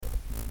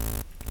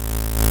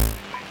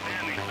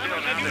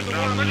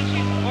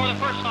emergency for the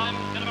first time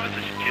in about...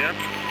 This is Jim,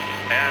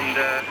 and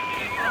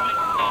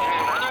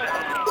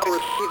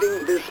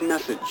receiving this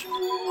message.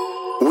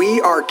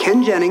 We are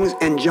Ken Jennings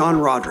and John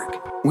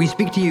Roderick. We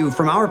speak to you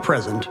from our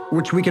present,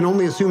 which we can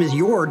only assume is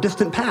your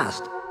distant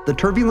past, the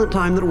turbulent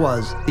time that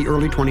was the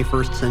early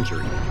 21st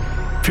century.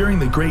 Fearing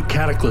the great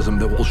cataclysm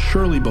that will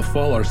surely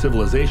befall our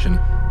civilization,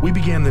 we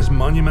began this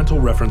monumental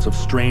reference of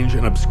strange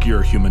and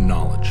obscure human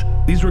knowledge.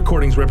 These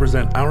recordings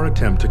represent our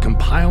attempt to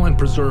compile and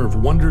preserve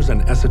wonders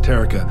and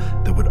esoterica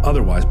that would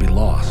otherwise be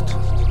lost.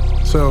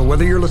 So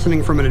whether you're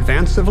listening from an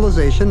advanced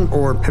civilization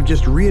or have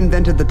just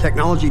reinvented the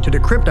technology to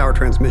decrypt our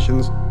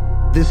transmissions,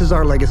 this is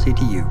our legacy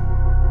to you.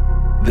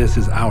 This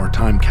is our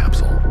time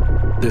capsule.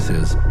 This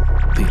is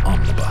the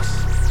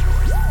Omnibus.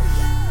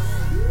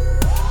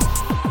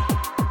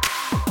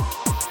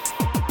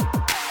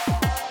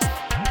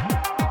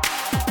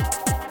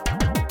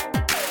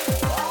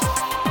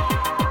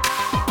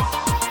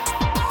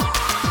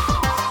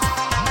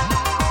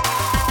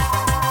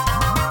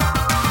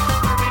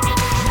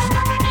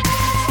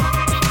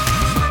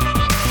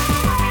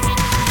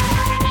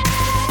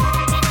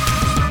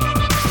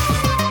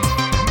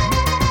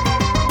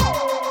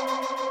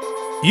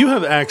 You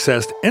have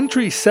accessed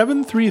entry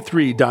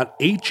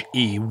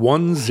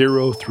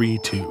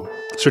 733.HE1032,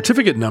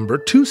 certificate number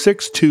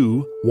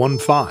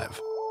 26215.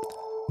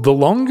 The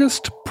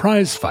longest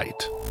prize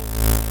fight.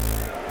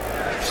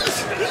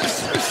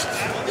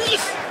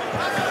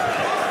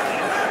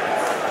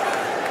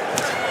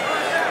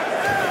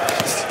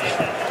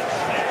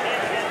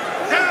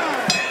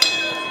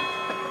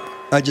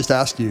 I just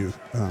asked you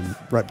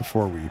right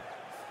before we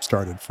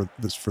started for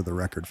the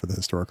record, for the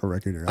historical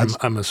record here.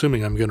 I'm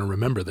assuming I'm going to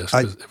remember this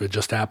if it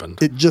just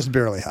happened. It just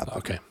barely happened.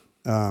 Okay.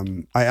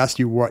 I asked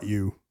you what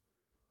you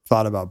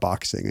thought about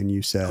boxing, and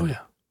you said, "Oh yeah."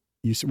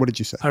 What did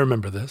you say? I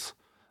remember this.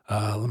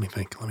 Let me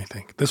think.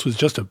 This was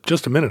just a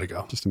minute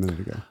ago. Just a minute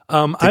ago.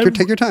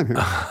 Take your time here.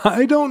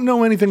 I don't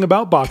know anything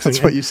about boxing.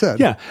 That's what you said.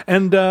 Yeah,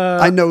 and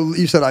I know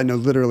you said I know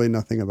literally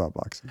nothing about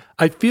boxing.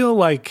 I feel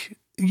like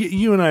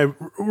you and I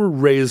were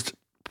raised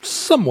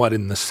somewhat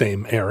in the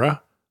same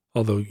era,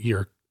 although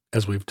you're,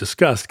 as we've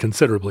discussed,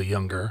 considerably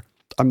younger.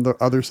 I'm the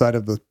other side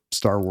of the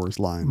Star Wars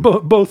line.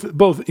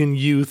 Both in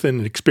youth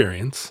and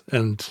experience,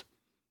 and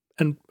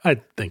I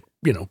think,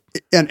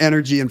 and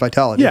energy and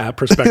vitality. Yeah,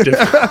 perspective.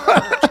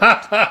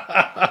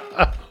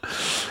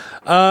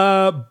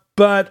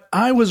 But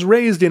I was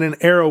raised in an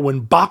era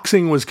when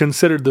boxing was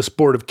considered the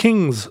sport of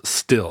kings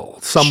still,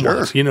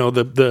 somewhat. Sure.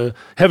 The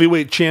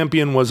heavyweight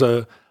champion was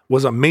a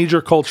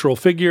major cultural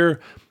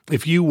figure.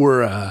 If you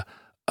were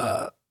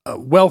a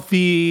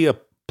wealthy, a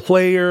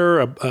player,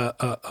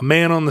 a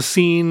man on the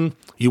scene,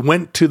 you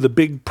went to the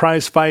big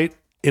prize fight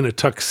in a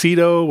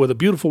tuxedo with a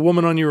beautiful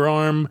woman on your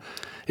arm.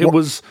 It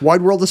was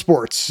wide world of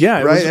sports.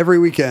 Yeah, right. Every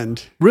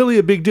weekend, really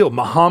a big deal.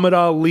 Muhammad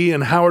Ali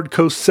and Howard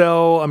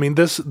Cosell. I mean,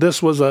 this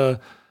was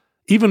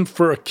even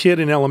for a kid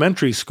in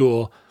elementary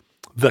school,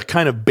 the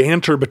kind of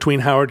banter between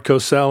Howard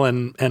Cosell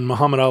and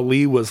Muhammad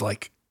Ali was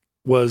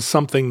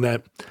something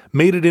that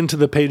made it into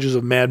the pages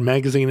of Mad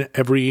Magazine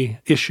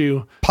every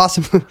issue.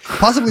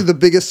 Possibly the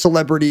biggest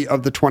celebrity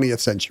of the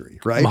 20th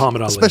century, right?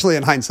 Muhammad Ali. Especially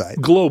in hindsight.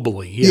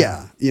 Globally,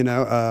 yeah.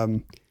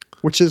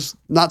 Which is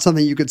not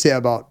something you could say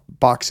about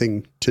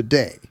boxing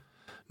today.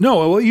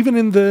 No, well, even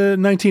in the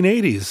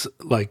 1980s,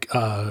 like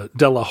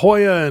De La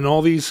Hoya and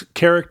all these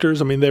characters,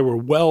 I mean, they were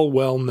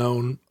well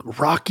known.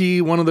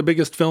 Rocky, one of the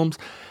biggest films.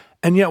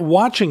 And yet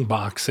watching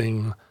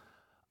boxing,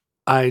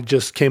 I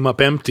just came up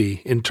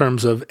empty in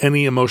terms of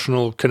any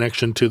emotional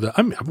connection to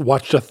I've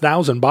watched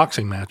 1,000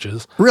 boxing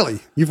matches. Really?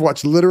 You've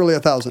watched literally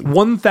 1,000?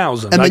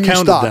 1,000. And then I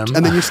counted stopped, them.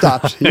 And then you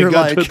stopped. I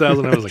got to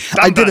 1,000. I was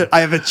like, I did it.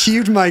 I have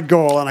achieved my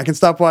goal, and I can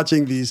stop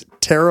watching these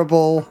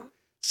terrible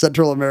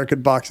Central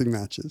American boxing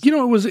matches.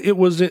 It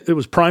was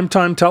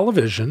primetime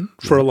television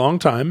for a long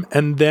time,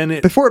 and then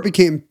before it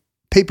became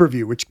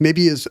pay-per-view, which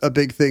maybe is a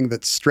big thing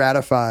that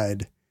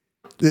stratified,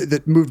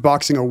 that moved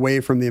boxing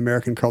away from the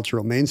American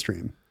cultural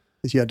mainstream,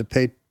 is you had to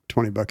pay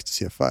 $20 to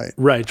see a fight.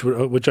 Right,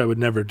 which I would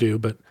never do.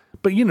 But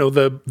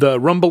the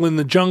Rumble in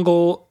the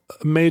Jungle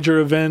major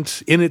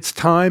event in its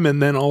time,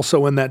 and then also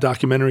when that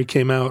documentary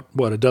came out,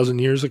 a dozen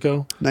years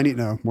ago?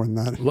 No, more than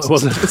that.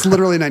 Was it? It's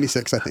literally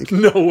 96, I think.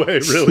 No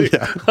way, really?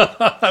 Yeah.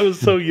 I was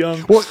so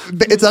young. Well,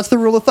 that's the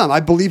rule of thumb. I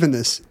believe in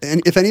this.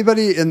 And if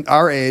anybody in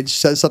our age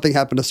says something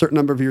happened a certain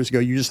number of years ago,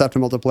 you just have to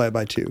multiply it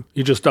by 2.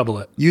 You just double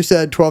it. You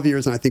said 12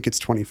 years, and I think it's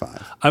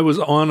 25. I was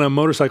on a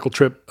motorcycle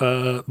trip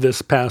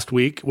this past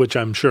week, which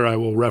I'm sure I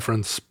will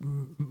reference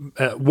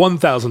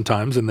 1,000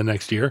 times in the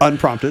next year.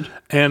 Unprompted.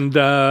 And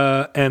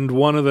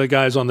one of the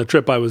guys on the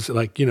trip, I was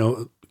like,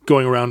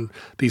 going around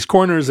these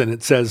corners, and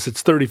it says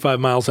it's 35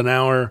 miles an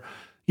hour.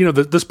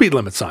 The speed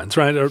limit signs,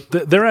 right?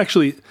 They're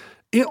actually,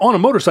 on a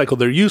motorcycle,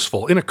 they're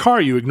useful. In a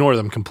car, you ignore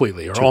them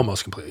completely or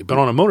almost completely. But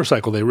on a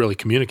motorcycle, they really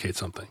communicate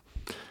something.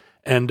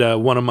 And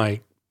one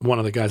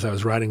of the guys I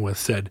was riding with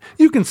said,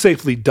 you can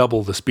safely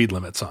double the speed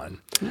limit sign.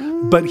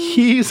 But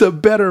he's a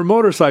better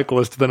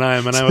motorcyclist than I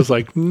am. And I was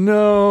like,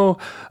 no,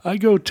 I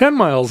go 10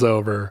 miles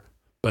over,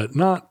 but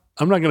not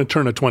I'm not going to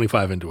turn a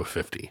 25 into a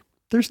 50.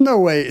 There's no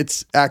way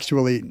it's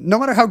actually, no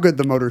matter how good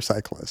the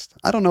motorcyclist,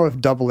 I don't know if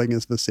doubling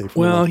is the safe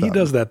rule Well, of he thumb.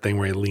 does that thing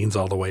where he leans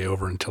all the way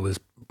over until his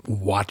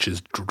watch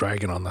is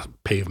dragging on the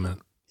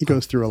pavement. He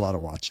goes through a lot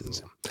of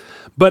watches.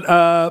 But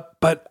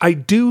I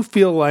do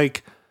feel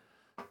like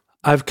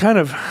I've kind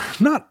of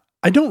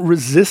I don't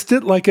resist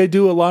it like I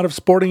do a lot of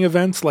sporting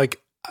events. Like,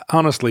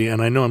 honestly,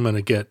 and I know I'm going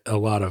to get a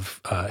lot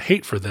of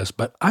hate for this,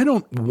 but I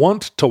don't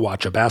want to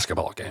watch a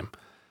basketball game.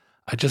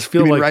 I just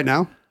feel You mean like right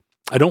now?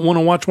 I don't want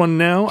to watch one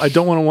now. I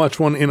don't want to watch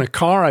one in a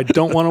car. I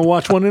don't want to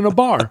watch one in a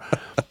bar.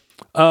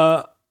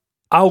 I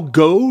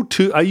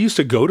used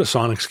to go to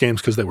Sonics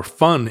games because they were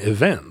fun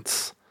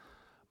events.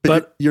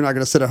 But You're not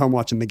going to sit at home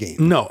watching the game.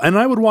 no, and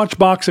I would watch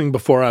boxing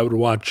before I would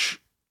watch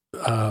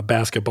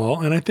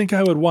basketball, and I think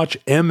I would watch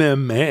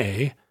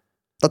MMA.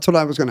 That's what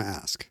I was going to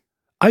ask.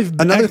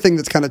 Another thing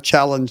that's kind of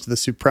challenged the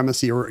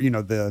supremacy or,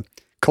 the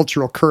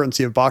cultural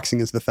currency of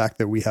boxing is the fact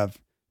that we have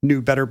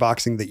new, better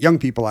boxing that young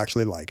people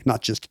actually like,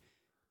 not just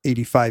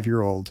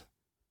 85-year-old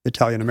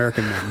Italian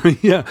American men.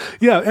 Yeah.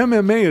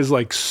 MMA is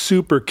like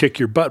super kick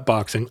your butt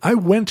boxing. I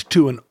went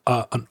to an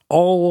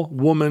all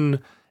woman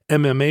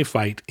MMA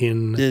fight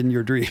in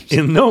your dreams.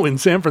 in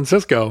San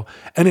Francisco,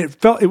 and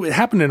it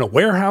happened in a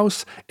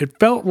warehouse. It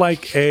felt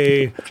like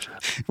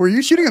Were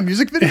you shooting a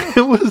music video?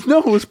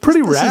 it was pretty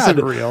This rad.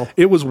 isn't real.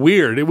 It was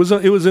weird. It was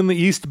in the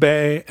East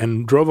Bay,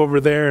 and drove over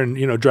there,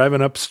 and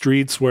driving up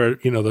streets where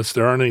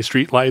there aren't any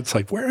street lights.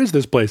 Like, where is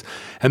this place?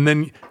 And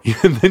then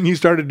you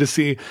started to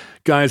see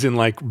guys in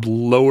like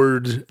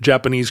lowered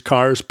Japanese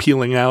cars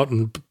peeling out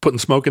and putting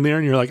smoke in the air,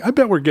 and you're like, I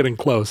bet we're getting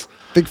close.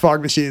 Big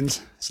fog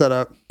machines set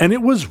up. And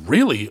it was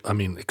really,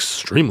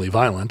 extremely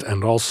violent,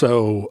 and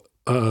also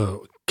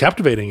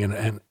captivating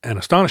and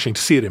astonishing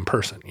to see it in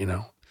person.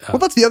 Well,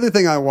 that's the other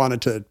thing I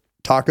wanted to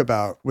talk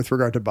about with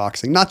regard to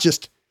boxing, not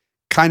just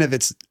kind of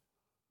its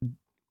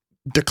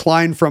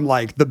decline from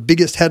like the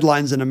biggest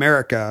headlines in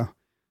America,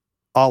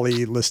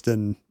 Ali,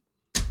 Liston,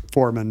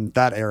 Foreman,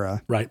 that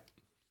era, Right.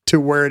 to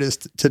where it is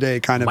today,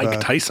 kind of Mike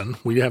Tyson.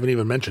 We haven't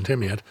even mentioned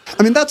him yet.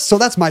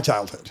 that's my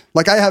childhood.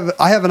 Like I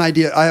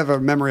have a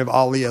memory of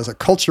Ali as a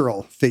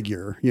cultural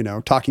figure,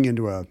 talking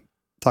into a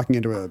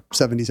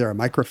 70s era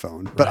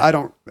microphone, but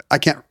Right. I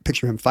can't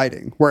picture him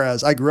fighting.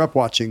 Whereas I grew up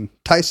watching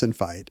Tyson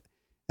fight,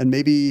 and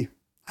maybe,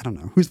 I don't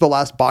know, who's the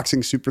last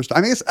boxing superstar?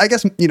 I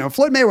guess,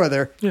 Floyd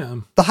Mayweather, Yeah.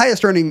 the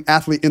highest earning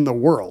athlete in the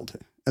world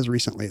as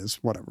recently as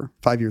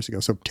 5 years ago.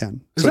 So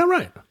 10. Is that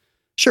right?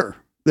 Sure.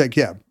 Like,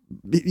 yeah.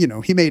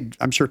 He made,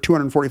 I'm sure,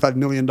 $245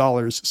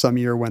 million some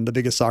year when the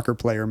biggest soccer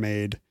player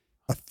made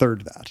a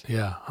third that.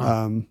 Yeah.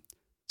 Huh.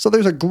 So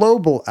there's a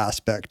global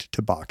aspect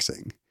to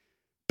boxing,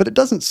 but it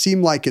doesn't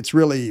seem like it's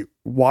really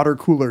water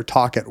cooler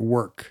talk at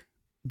work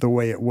the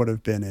way it would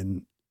have been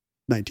in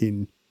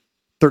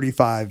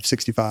 1935,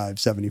 65,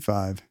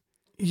 75.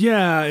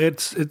 Yeah,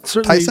 it's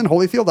certainly Tyson,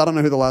 Holyfield, I don't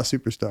know who the last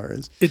superstar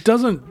is. It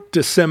doesn't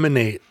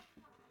disseminate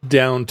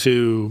down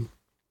to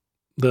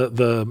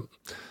the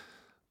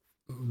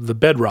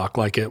bedrock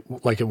like it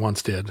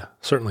once did.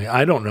 Certainly,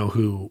 I don't know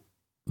who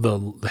the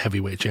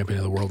heavyweight champion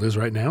of the world is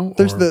right now.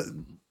 There's the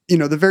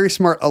very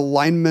smart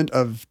alignment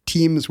of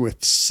teams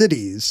with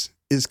cities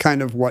is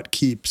kind of what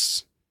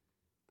keeps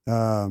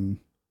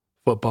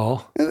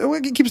football.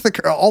 It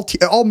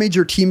keeps all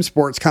major team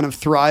sports kind of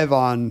thrive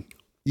on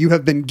you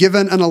have been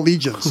given an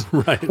allegiance.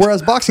 Right.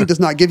 Whereas boxing does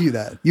not give you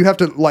that. You have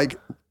to like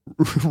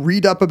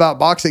read up about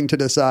boxing to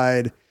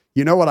decide,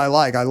 what I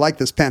like. I like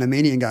this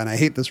Panamanian guy and I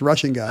hate this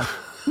Russian guy.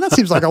 And that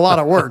seems like a lot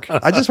of work.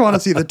 I just want to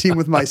see the team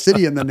with my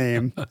city in the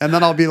name. And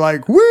then I'll be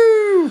like,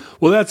 woo!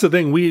 Well, that's the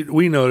thing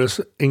we notice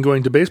in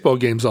going to baseball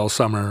games all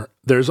summer.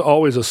 There's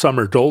always a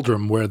summer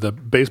doldrum where the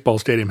baseball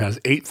stadium has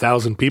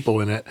 8,000 people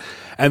in it.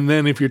 And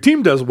then if your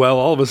team does well,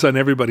 all of a sudden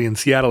everybody in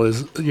Seattle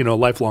is, a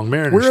lifelong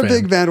Mariners We're a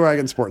fan. big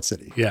bandwagon sports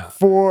city. Yeah.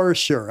 For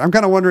sure. I'm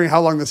kind of wondering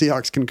how long the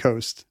Seahawks can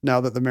coast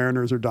now that the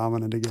Mariners are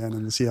dominant again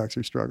and the Seahawks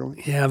are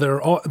struggling. Yeah,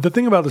 the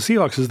thing about the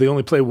Seahawks is they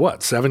only play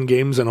 7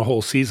 games in a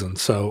whole season.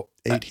 So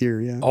 8 here,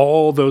 yeah.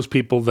 all those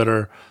people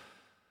that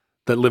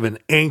live in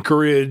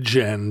Anchorage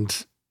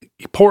and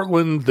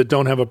Portland that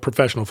don't have a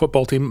professional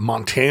football team,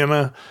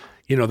 Montana,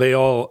 they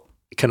all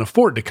can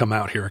afford to come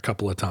out here a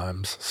couple of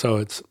times. So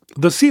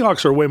the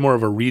Seahawks are way more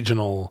of a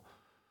regional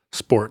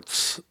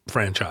sports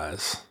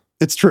franchise.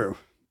 It's true.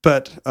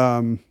 But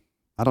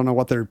I don't know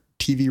what their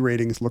TV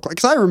ratings look like.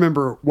 Because I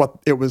remember what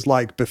it was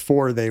like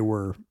before they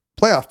were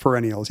playoff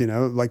perennials,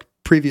 like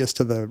previous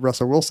to the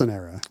Russell Wilson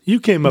era. You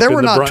came up There in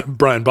were the not-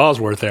 Brian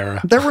Bosworth era.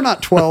 There were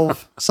not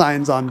 12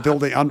 signs on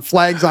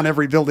flags on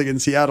every building in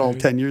Seattle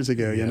 10 years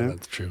ago, Yeah,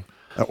 that's true.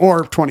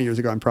 Or 20 years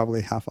ago. I'm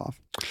probably half off.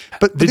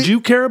 But Did you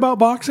care about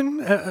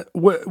boxing?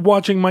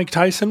 Watching Mike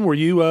Tyson? Were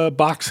you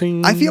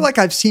boxing? I feel like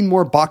I've seen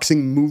more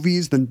boxing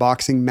movies than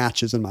boxing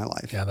matches in my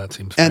life. Yeah, that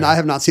seems And fair. I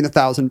have not seen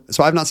 1,000.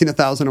 So I've not seen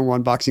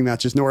 1,001 boxing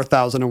matches nor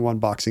 1,001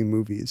 boxing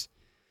movies.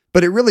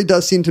 But it really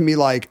does seem to me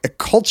like a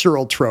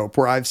cultural trope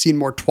where I've seen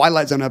more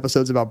Twilight Zone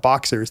episodes about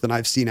boxers than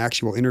I've seen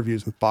actual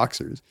interviews with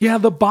boxers. Yeah,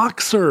 the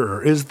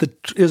boxer is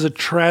a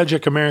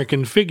tragic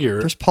American figure.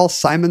 There's Paul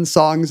Simon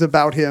songs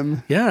about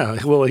him.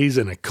 Yeah, well, he's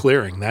in a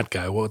clearing, that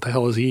guy. What the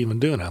hell is he even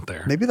doing out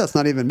there? Maybe that's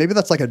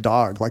like a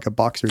dog, like a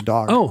boxer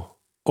dog. Oh,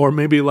 or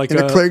maybe like in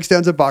a clearing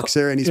stands a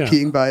boxer and he's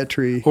peeing by a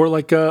tree. Or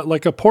like a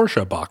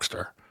Porsche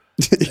boxster.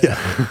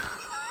 Yeah.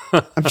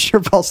 I'm sure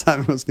Paul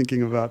Simon was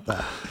thinking about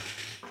that.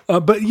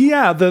 But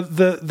yeah,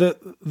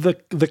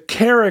 the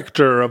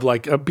character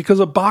of because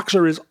a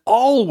boxer is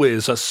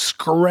always a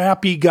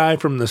scrappy guy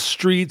from the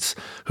streets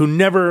who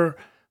never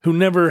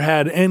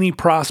had any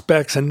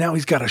prospects, and now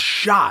he's got a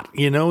shot.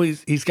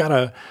 He's got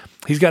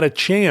a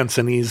chance,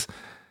 and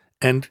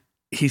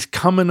he's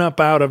coming up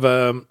out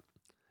of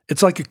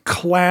it's like a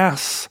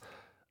class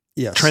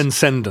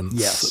transcendence.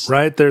 Yes.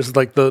 Right? There's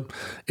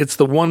it's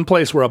the one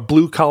place where a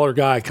blue collar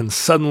guy can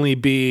suddenly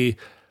be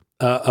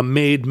a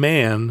made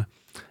man.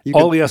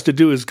 All he has to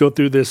do is go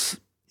through this.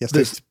 He has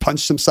to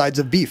punch some sides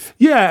of beef.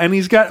 Yeah, and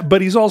he's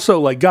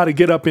also got to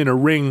get up in a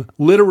ring,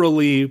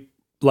 literally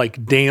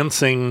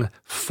dancing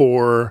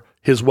for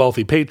his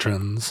wealthy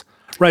patrons.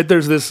 Right?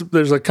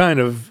 There's a kind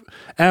of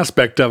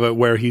aspect of it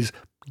where he's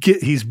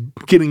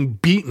getting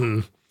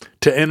beaten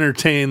to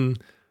entertain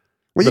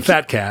the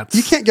fat cats.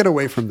 You can't get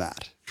away from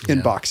that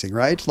in boxing,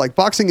 right? Like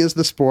boxing is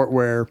the sport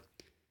where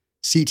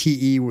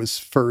CTE was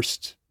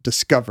first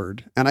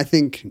discovered. And I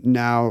think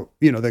now,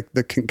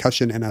 the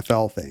concussion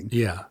NFL thing.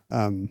 Yeah.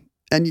 And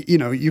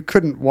you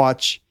couldn't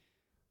watch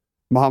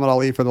Muhammad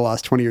Ali for the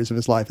last 20 years of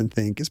his life and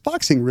think, is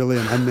boxing really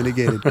an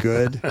unmitigated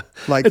good?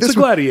 It's a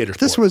gladiator sport.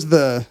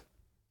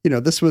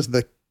 This was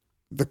the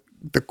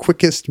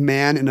quickest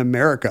man in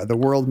America. The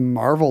world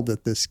marveled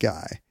at this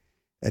guy.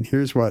 And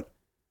here's what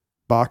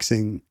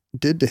boxing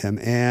did to him.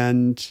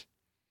 And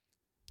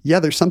yeah,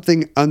 there's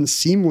something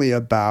unseemly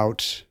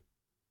about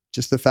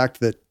just the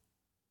fact that,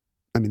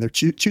 they're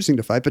choosing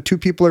to fight, but two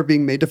people are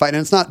being made to fight.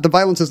 And the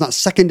violence is not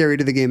secondary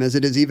to the game as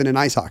it is even in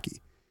ice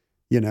hockey,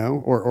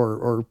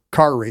 or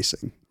car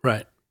racing.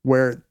 Right.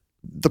 Where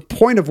the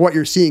point of what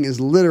you're seeing is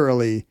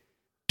literally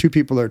two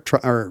people are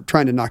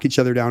trying to knock each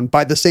other down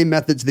by the same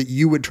methods that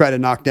you would try to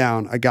knock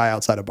down a guy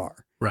outside a bar.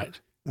 Right.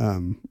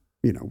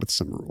 With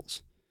some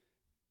rules.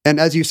 And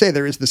as you say,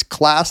 there is this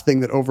class thing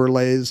that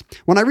overlays.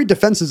 When I read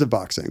defenses of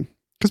boxing,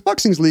 because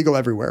boxing's legal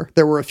everywhere,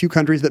 there were a few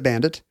countries that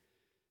banned it.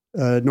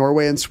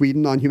 Norway and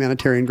Sweden on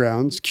humanitarian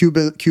grounds,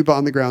 Cuba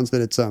on the grounds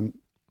that it's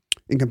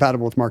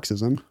incompatible with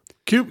Marxism.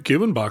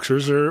 Cuban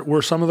boxers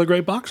were some of the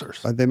great boxers.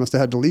 They must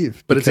have had to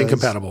leave, but it's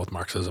incompatible with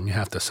Marxism. You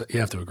have to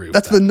agree with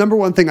that. That's the number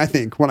one thing I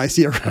think when I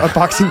see a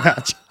boxing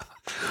match.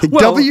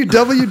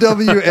 WWWMD.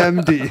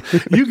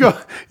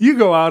 You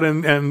go out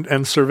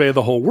and survey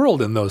the whole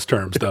world in those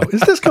terms, though.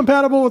 Is this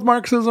compatible with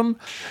Marxism?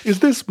 Is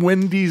this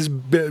Wendy's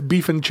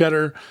beef and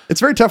cheddar? It's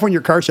very tough when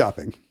you're car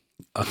shopping.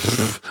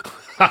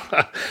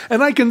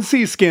 And I can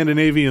see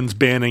Scandinavians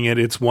banning it.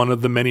 It's one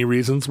of the many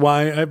reasons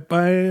why I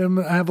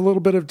have a little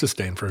bit of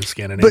disdain for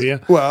Scandinavia.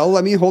 Well,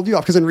 let me hold you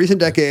off, because in recent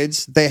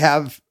decades,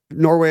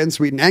 Norway and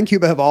Sweden and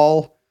Cuba have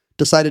all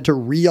decided to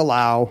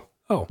re-allow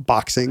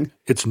boxing.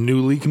 It's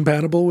newly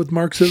compatible with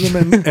Marxism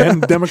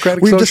and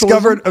democratic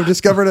socialism. I've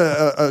discovered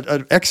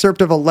an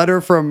excerpt of a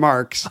letter from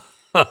Marx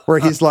where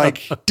he's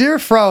like, "Dear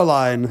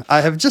Fraulein,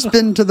 I have just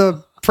been to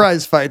the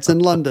prize fights in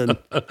London."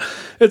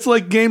 It's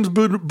like games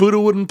Buddha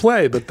wouldn't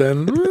play, but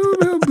then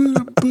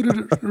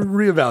Buddha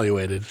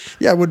reevaluated.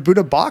 Yeah, would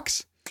Buddha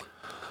box?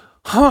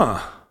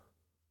 Huh.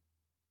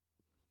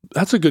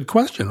 That's a good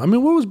question.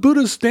 What was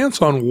Buddha's stance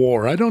on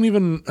war? I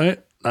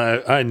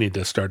need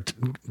to start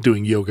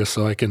doing yoga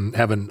so I can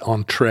have an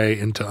entree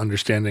into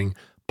understanding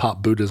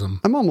pop Buddhism.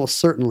 I'm almost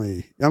certain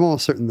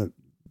that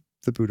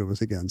the Buddha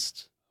was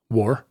against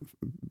war,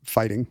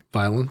 fighting,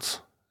 violence.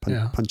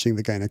 Punching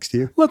the guy next to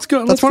you. Let's go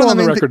on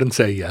the record and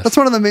say yes. That's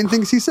one of the main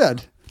things he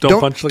said.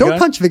 Don't punch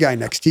the guy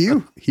next to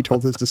you, he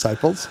told his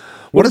disciples.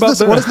 What is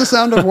the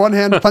sound of one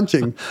hand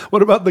punching?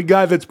 What about the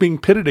guy that's being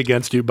pitted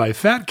against you by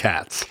fat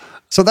cats?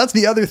 So that's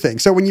the other thing.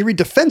 So when you read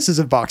defenses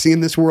of boxing in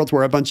this world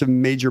where a bunch of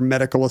major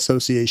medical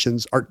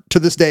associations to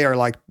this day are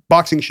like,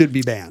 boxing should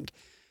be banned.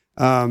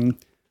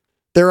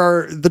 There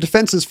are the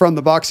defenses from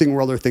the boxing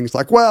world are things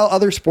like, well,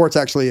 other sports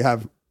actually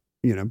have,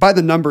 by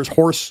the numbers,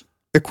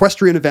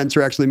 equestrian events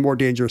are actually more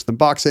dangerous than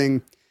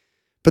boxing.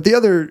 But the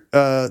other,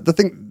 the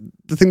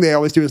thing they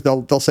always do is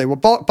they'll say, well,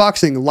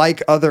 boxing,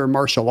 like other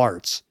martial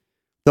arts,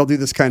 they'll do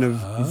this kind of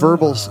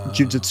verbal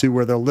jujitsu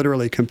where they'll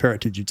literally compare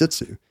it to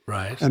jujitsu,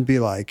 right? And be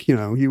like,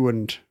 you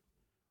wouldn't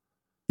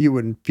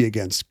be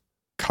against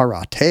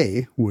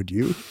karate, would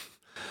you?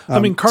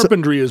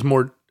 Carpentry is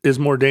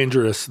more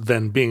dangerous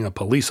than being a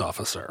police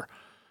officer.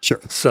 Sure.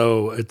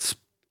 So it's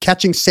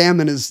catching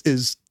salmon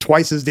is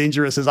twice as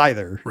dangerous as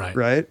either. Right.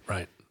 Right.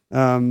 Right.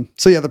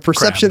 So yeah, the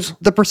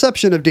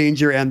perception of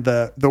danger and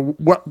the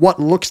what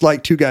looks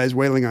like two guys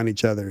wailing on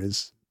each other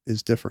is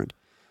different.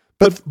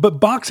 But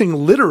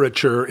boxing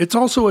literature, it's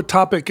also a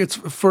topic. It's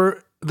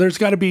for there's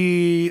got to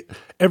be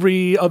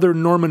every other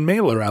Norman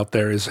Mailer out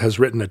there has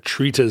written a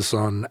treatise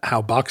on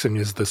how boxing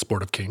is the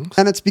sport of kings.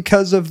 And it's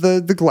because of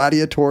the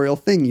gladiatorial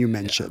thing you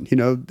mentioned. You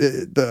know,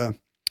 the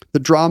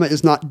drama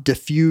is not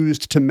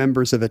diffused to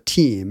members of a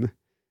team.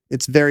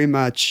 It's very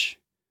much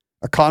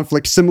a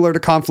conflict similar to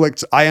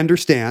conflicts I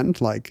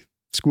understand, like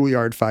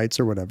schoolyard fights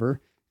or whatever.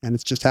 And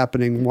it's just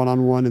happening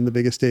one-on-one in the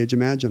biggest stage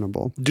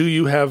imaginable. Do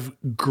you have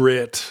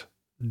grit?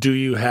 Do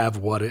you have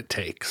what it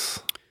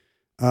takes?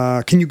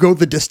 Can you go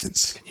the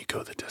distance? Can you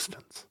go the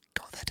distance?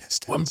 Go the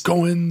distance. Well, I'm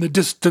going the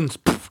distance.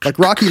 Like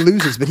Rocky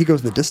loses, but he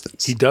goes the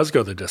distance. He does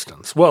go the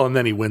distance. Well, and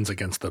then he wins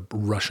against the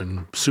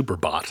Russian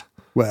superbot.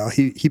 Well,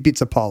 he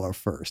beats Apollo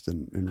first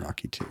in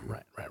Rocky 2.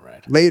 Right.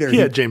 Later, he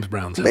had James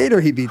Brown's help.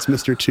 Later, he beats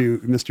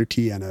Mr.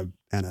 T and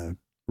a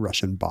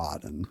Russian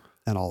bot and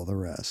all the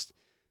rest.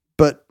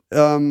 But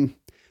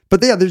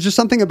yeah, there's just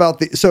something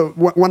about so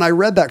when I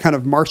read that kind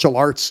of martial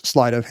arts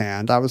sleight of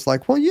hand, I was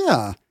like, well,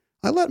 yeah,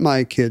 I let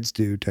my kids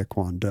do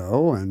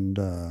Taekwondo and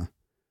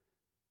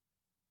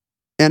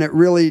it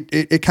really,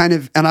 it kind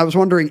of, and I was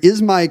wondering,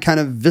 is my kind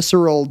of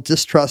visceral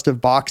distrust of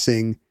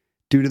boxing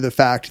due to the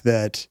fact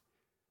that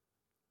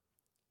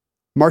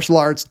martial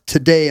arts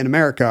today in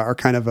America are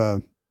kind of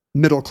a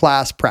middle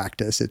class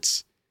practice?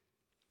 It's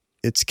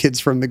kids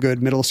from the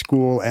good middle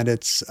school and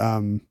it's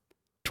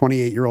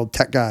 28-year-old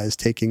tech guys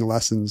taking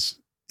lessons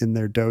in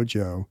their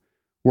dojo.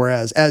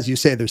 Whereas, as you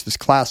say, there's this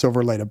class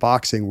overlay to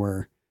boxing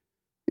where,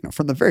 you know,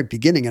 from the very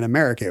beginning in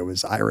America, it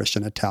was Irish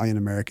and Italian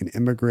American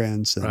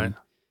immigrants. And, right.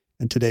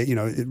 And today, you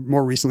know,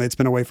 more recently, it's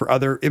been a way for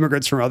other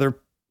immigrants from other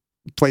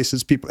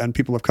places,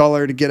 people of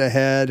color to get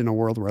ahead in a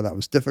world where that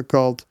was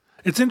difficult.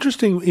 It's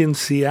interesting in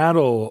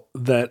Seattle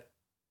that,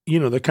 you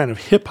know, the kind of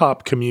hip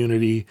hop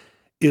community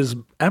is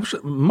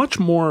much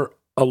more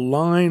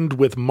aligned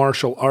with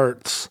martial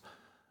arts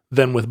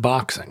than with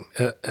boxing,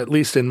 at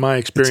least in my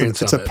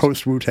experience. It's a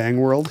post Wu-Tang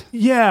world.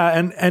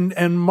 Yeah,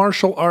 and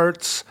martial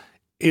arts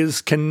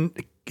is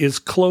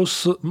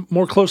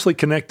more closely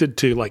connected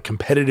to like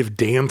competitive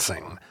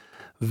dancing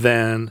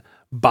than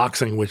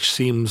boxing, which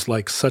seems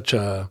like such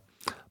a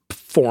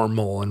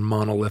formal and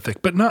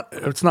monolithic. But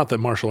it's not that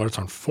martial arts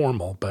aren't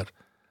formal, but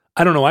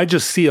I don't know. I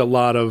just see a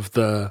lot of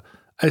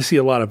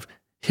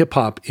hip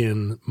hop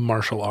in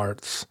martial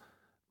arts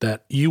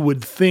that you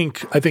would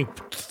think, I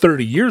think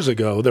 30 years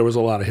ago, there was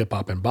a lot of hip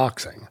hop in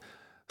boxing.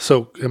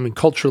 So, I mean,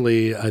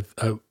 culturally, I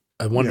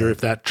wonder if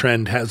that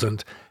trend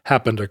hasn't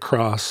happened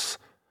across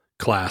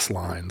class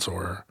lines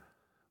or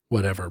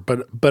whatever.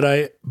 But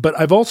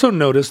I've also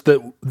noticed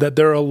that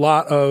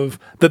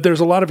there's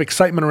a lot of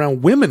excitement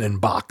around women in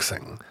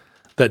boxing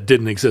that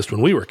didn't exist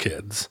when we were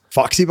kids.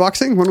 Foxy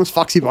boxing? When was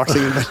foxy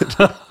boxing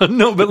invented?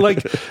 No,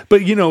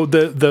 but you know,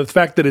 the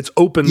fact that it's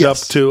opened up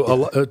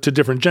to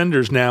different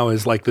genders now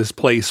is like this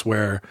place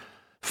where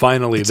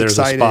finally it's there's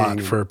exciting. A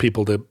spot for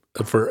people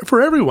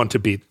for everyone to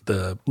beat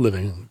the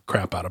living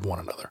crap out of one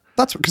another.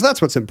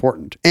 That's what's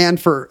important.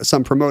 And for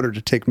some promoter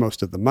to take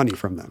most of the money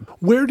from them.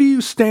 Where do you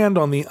stand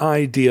on the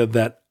idea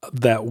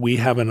that we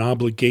have an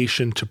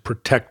obligation to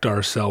protect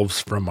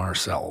ourselves from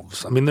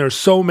ourselves? I mean, there's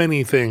so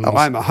many things. Oh,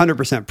 I'm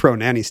 100% pro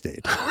nanny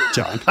state,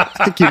 John.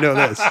 I think you know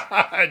this.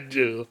 I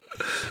do.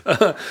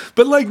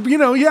 But like, you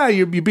know, yeah,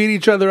 you beat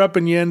each other up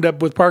and you end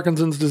up with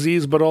Parkinson's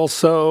disease, but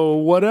also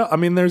what else? I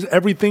mean, there's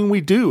everything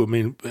we do. I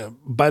mean,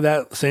 by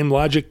that same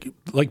logic,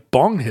 like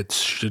bong hits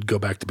should go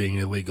back to being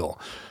illegal.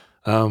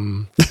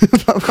 You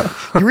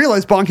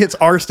realize bong hits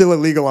are still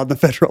illegal on the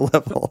federal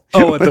level.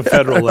 Oh, at the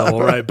federal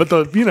level, right? But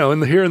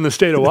here in the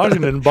state of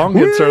Washington, bong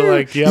hits are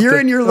like you're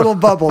in your little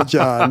bubble,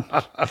 John.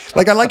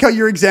 Like I like how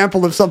your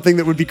example of something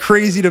that would be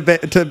crazy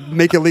to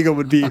make illegal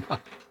would be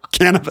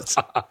cannabis,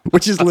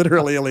 which is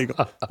literally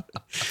illegal.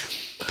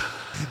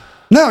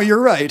 No,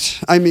 you're right.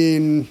 I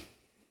mean,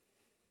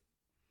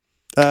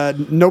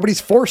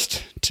 nobody's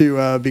forced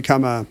to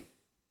become a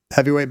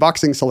heavyweight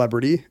boxing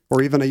celebrity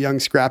or even a young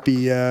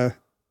scrappy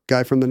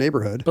guy from the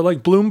neighborhood. But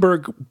like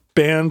Bloomberg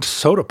banned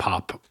soda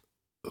pop.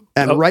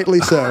 And rightly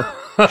so.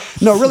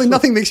 No, really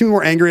nothing makes me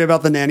more angry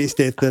about the nanny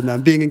state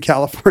than being in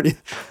California.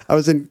 I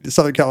was in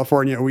Southern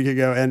California a week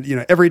ago and, you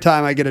know, every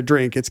time I get a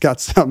drink, it's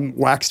got some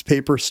waxed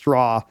paper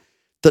straw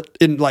that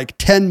in like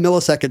 10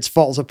 milliseconds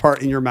falls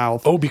apart in your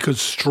mouth. Oh, because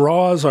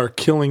straws are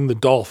killing the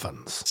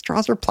dolphins.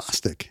 Straws are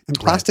plastic and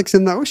plastic's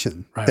in the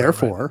ocean. Right,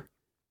 therefore,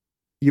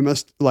 you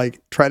must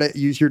like try to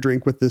use your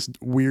drink with this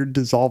weird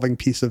dissolving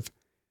piece of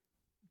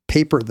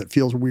paper that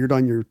feels weird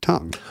on your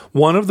tongue.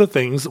 One of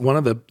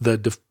the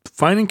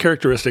defining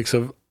characteristics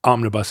of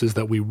Omnibus is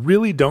that we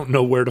really don't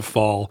know where to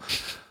fall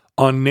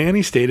on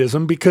nanny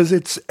statism because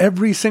it's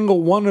every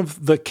single one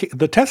of the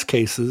test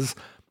cases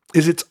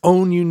is its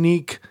own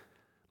unique,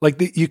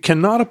 like you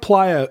cannot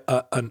apply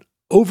an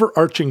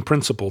overarching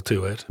principle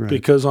to it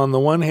because on the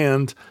one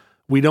hand,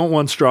 we don't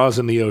want straws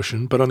in the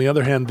ocean, but on the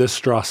other hand, this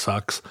straw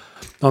sucks.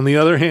 On the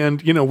other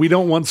hand, you know, we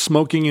don't want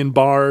smoking in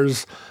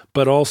bars,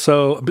 but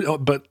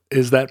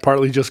is that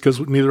partly just because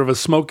neither of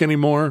us smoke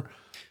anymore?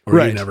 Or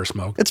you never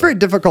smoke? It's very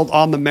difficult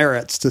on the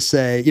merits to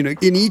say, you know,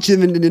 in each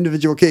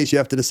individual case, you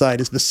have to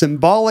decide, is the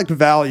symbolic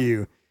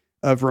value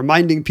of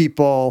reminding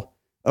people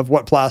of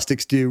what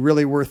plastics do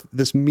really worth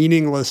this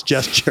meaningless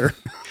gesture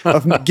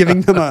of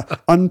giving them a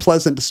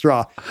unpleasant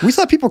straw? We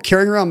saw people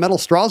carrying around metal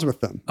straws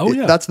with them. Oh,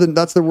 yeah. That's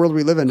the world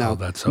we live in now. Oh,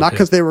 that's so Not hip.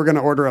 because they were going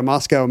to order a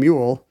Moscow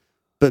Mule,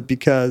 but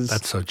because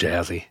That's so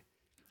jazzy.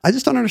 I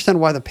just don't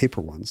understand why the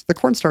paper ones. The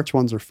cornstarch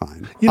ones are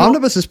fine. You know-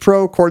 Omnibus is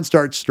pro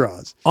cornstarch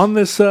straws. On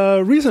this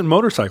recent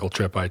motorcycle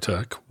trip I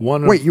took,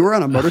 Wait, you were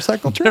on a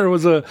motorcycle trip?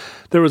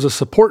 there was a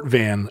support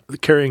van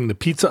carrying the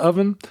pizza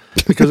oven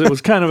because it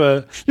was kind of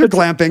a You're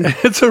glamping.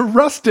 It's a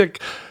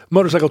rustic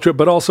motorcycle trip,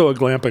 but also a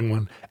glamping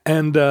one.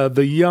 And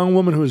the young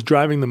woman who was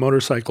driving the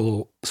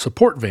motorcycle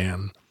support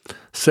van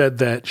said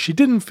that she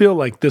didn't feel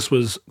like this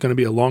was going to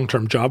be a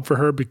long-term job for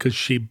her because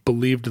she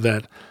believed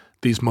that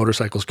these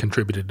motorcycles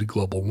contributed to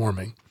global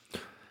warming.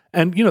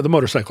 And, the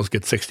motorcycles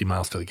get 60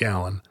 miles to the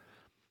gallon.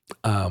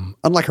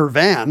 Unlike her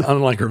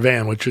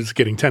van. Which is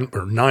getting 10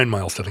 or 9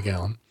 miles to the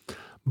gallon.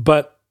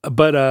 But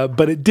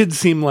it did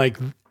seem like,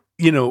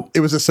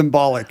 It was a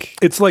symbolic.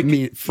 it's like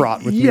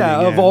fraught with yeah,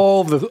 meaning,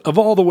 of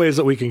all the ways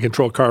that we can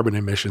control carbon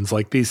emissions,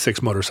 like these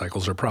 6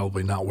 motorcycles are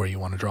probably not where you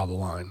want to draw the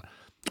line.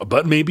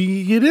 But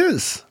maybe it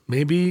is.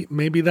 Maybe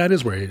that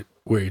is where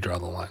you draw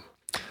the line.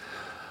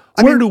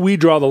 Where do we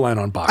draw the line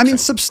on boxing? I mean,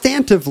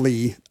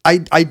 substantively,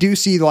 I do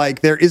see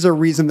like there is a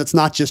reason that's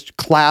not just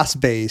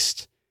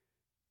class-based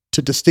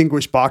to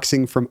distinguish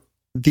boxing from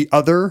the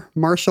other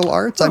martial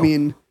arts. Oh. I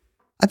mean,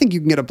 I think you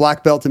can get a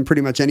black belt in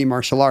pretty much any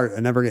martial art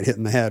and never get hit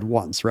in the head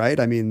once, right?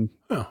 I mean,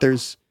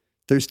 there's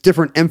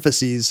different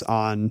emphases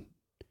on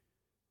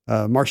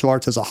martial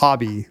arts as a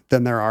hobby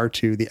than there are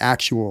to the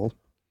actual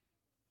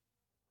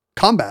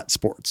combat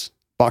sports,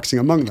 boxing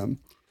among them.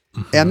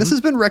 Mm-hmm. And this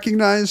has been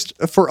recognized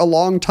for a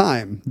long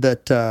time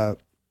that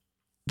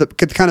the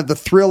kind of the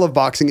thrill of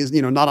boxing is,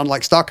 not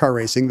unlike stock car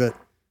racing,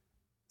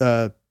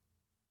 that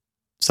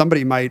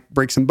somebody might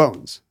break some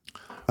bones.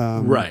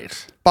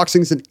 Right.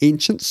 Boxing's an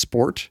ancient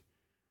sport.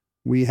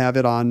 We have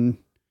it on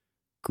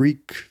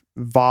Greek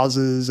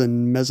vases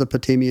and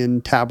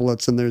Mesopotamian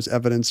tablets, and there's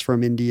evidence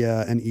from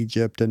India and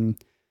Egypt. And,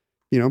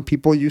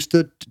 people used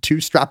to, two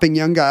strapping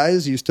young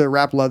guys used to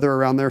wrap leather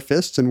around their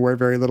fists and wear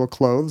very little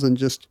clothes and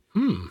just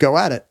go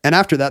at it. And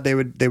after that, they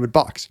would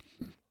box.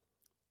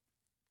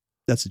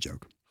 That's a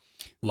joke.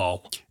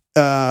 Lol.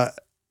 So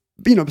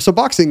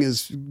boxing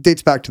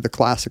dates back to the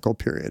classical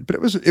period, but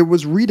it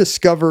was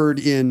rediscovered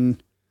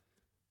in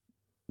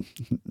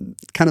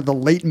kind of the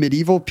late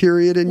medieval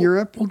period in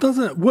Europe.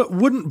 Well,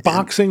 wouldn't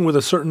boxing with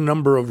a certain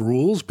number of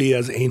rules be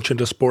as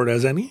ancient a sport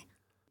as any?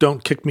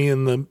 Don't kick me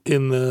in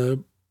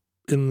the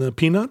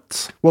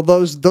peanuts. Well,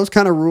 those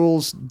kind of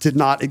rules did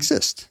not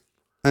exist.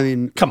 I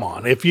mean, come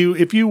on. If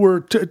you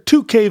were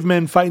two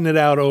cavemen fighting it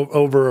out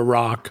over a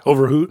rock,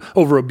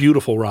 over a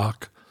beautiful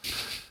rock,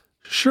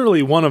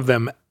 surely one of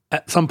them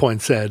at some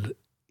point said,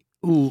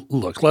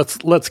 "Look,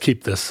 let's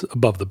keep this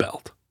above the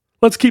belt.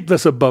 Let's keep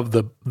this above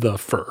the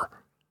fur."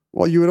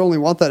 Well, you would only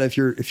want that if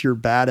you're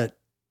bad at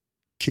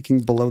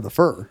kicking below the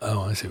fur.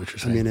 Oh, I see what you're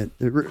saying. I mean,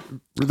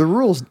 the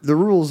rules.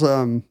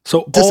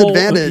 So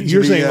disadvantage.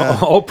 You're saying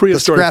all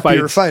prehistoric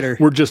fights fighter.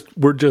 were just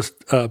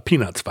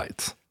peanuts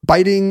fights.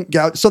 Biting,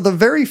 gout. So the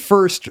very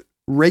first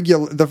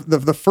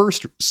the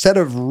first set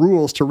of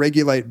rules to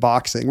regulate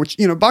boxing, which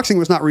boxing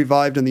was not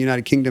revived in the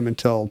United Kingdom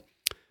until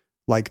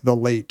like the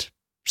late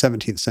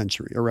 17th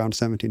century, around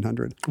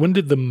 1700. When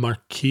did the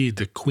Marquis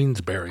de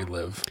Queensberry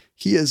live?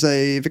 He is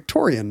a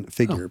Victorian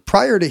figure. Oh.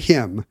 Prior to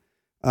him,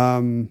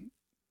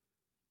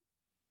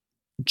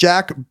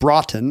 Jack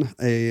Broughton,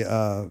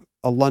 a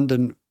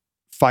London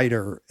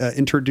fighter,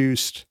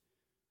 introduced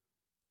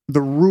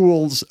the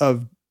rules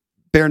of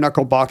bare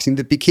knuckle boxing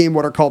that became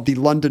what are called the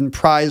London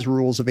Prize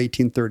Rules of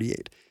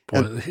 1838.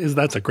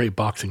 That's a great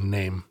boxing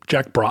name,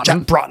 Jack Broughton.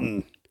 Jack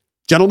Broughton,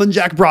 Gentleman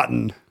Jack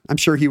Broughton. I'm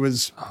sure he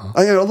was.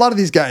 A lot of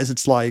these guys,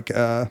 it's like.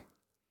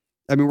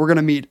 We're going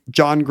to meet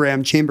John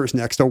Graham Chambers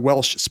next, a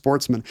Welsh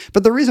sportsman.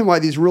 But the reason why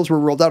these rules were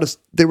rolled out is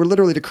they were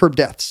literally to curb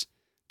deaths.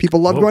 People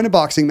love going to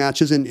boxing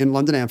matches in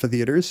London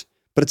amphitheaters,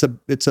 but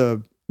it's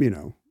a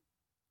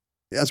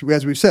as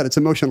we've said, it's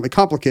emotionally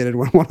complicated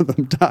when one of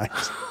them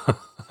dies.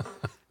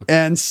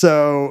 And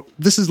so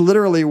this is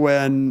literally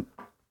when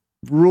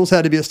rules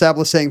had to be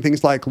established saying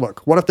things like,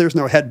 look, what if there's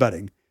no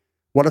headbutting?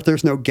 What if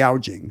there's no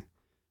gouging,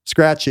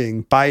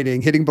 scratching,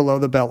 biting, hitting below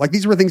the belt? Like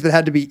these were things that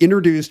had to be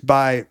introduced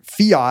by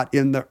fiat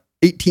in the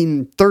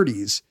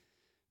 1830s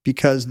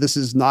because this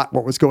is not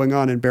what was going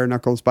on in bare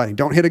knuckles biting.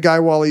 Don't hit a guy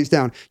while he's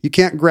down. You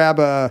can't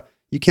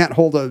you can't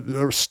hold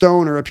a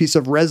stone or a piece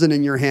of resin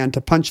in your hand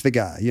to punch the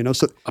guy,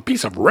 So a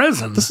piece of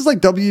resin. This is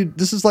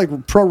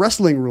like pro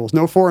wrestling rules.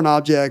 No foreign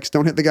objects.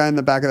 Don't hit the guy in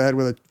the back of the head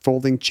with a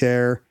folding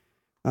chair.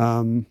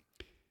 And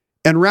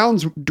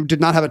rounds did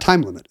not have a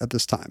time limit at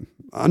this time.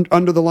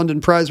 Under the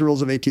London Prize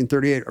Rules of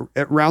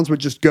 1838, rounds would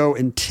just go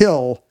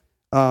until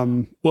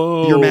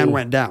your man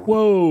went down.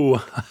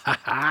 Whoa.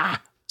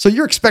 So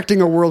you're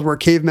expecting a world where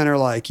cavemen are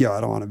like, yo,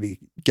 I don't want to be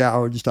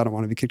gouged. I don't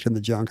want to be kicked in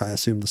the junk. I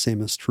assume the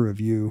same is true of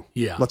you.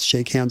 Yeah. Let's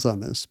shake hands on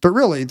this. But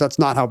really, that's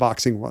not how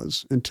boxing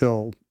was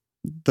until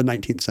the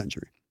 19th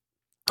century.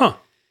 Huh.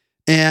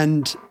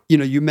 And,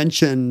 you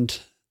mentioned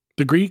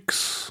the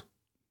Greeks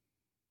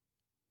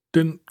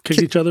didn't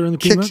kick each other in the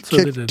peanuts?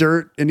 Kick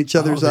dirt in each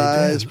other's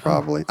eyes,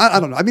 probably. I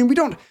don't know. I mean,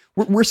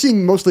 we're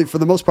seeing mostly, for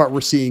the most part,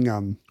 we're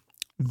seeing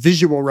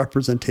visual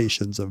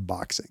representations of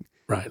boxing.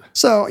 Right.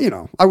 So,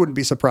 I wouldn't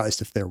be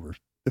surprised if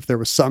there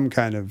was some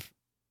kind of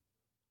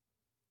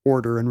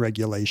order and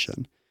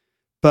regulation.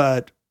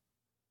 But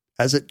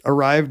as it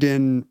arrived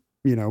in,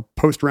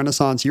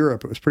 post-Renaissance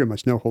Europe, it was pretty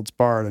much no holds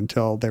barred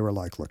until they were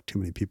like, look, too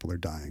many people are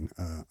dying.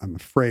 I'm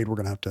afraid we're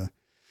going to have to,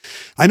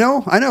 I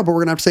know, but we're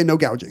going to have to say no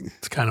gouging.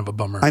 It's kind of a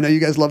bummer. I know you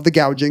guys love the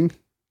gouging,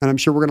 and I'm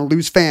sure we're going to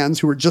lose fans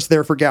who are just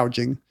there for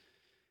gouging.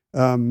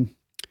 In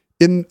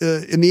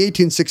the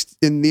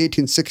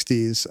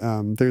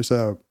 1860s, there's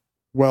a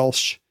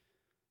Welsh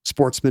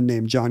sportsman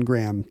named John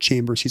Graham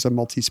Chambers. He's a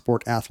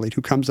multi-sport athlete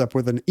who comes up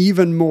with an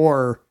even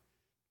more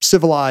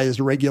civilized,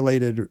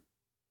 regulated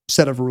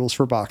set of rules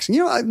for boxing.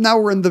 Now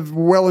we're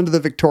well into the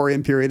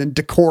Victorian period, and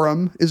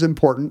decorum is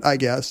important, I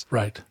guess.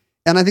 Right.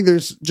 And I think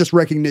there's just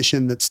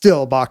recognition that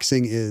still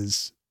boxing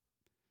is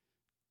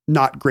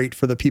not great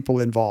for the people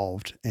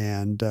involved.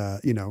 And,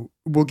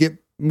 we'll get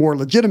more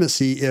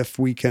legitimacy if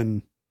we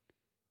can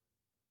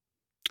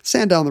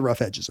sand down the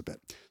rough edges a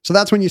bit. So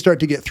that's when you start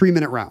to get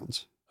 3-minute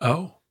rounds.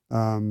 Oh.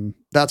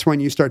 That's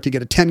when you start to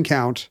get a 10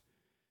 count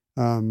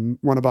when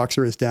a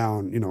boxer is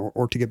down,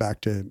 or to get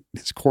back to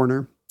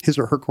his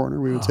or her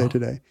corner, we would say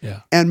today.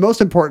 Yeah. And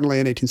most importantly,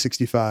 in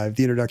 1865,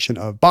 the introduction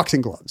of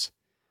boxing gloves,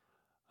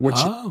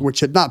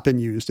 which had not been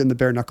used in the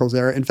bare knuckles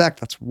era. In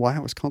fact, that's why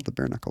it was called the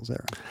bare knuckles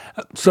era.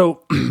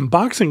 So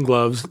boxing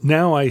gloves,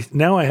 now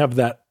I have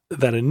that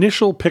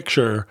initial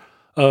picture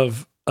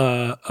of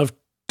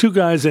two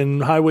guys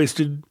in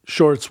high-waisted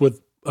shorts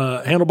with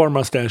handlebar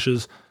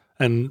mustaches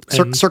and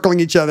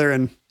circling each other,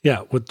 and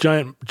with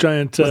giant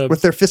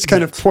with their fists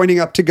kind of pointing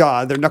up to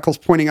God, their knuckles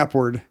pointing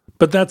upward.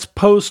 But that's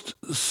post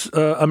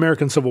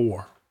American Civil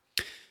War.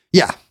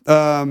 Yeah.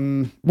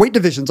 Weight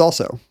divisions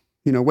also.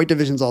 Weight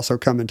divisions also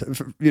come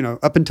into,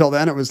 up until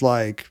then it was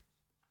like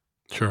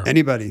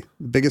anybody,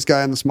 the biggest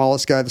guy and the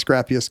smallest guy, the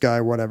scrappiest guy,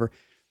 whatever.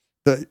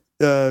 The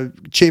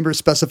Chambers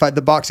specified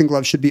the boxing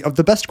gloves should be of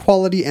the best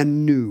quality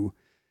and new.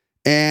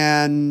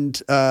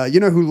 And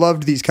who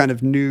loved these kind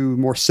of new,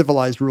 more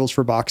civilized rules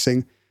for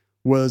boxing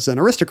was an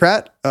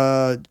aristocrat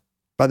by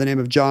the name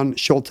of John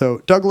Sholto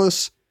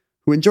Douglas,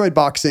 who enjoyed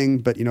boxing,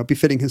 but,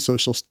 befitting his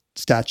social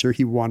stature,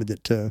 he wanted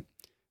it to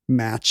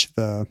match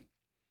the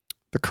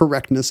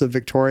correctness of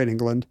Victorian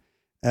England.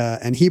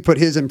 And he put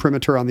his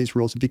imprimatur on these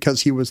rules because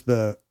he was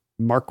the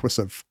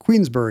Marquis of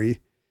Queensberry.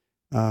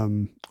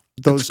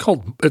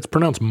 It's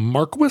pronounced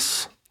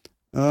Marquis?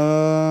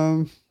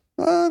 I'm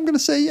going to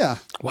say, yeah.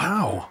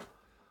 Wow.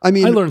 I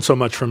mean, I learned so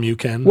much from you,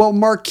 Ken. Well,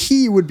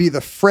 Marquis would be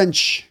the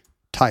French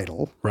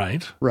title.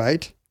 Right.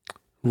 Right.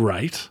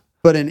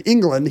 But in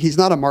England, he's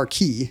not a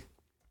Marquis.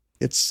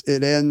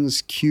 It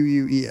ends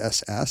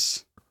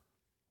Quess.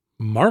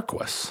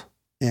 Marquis.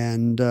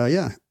 And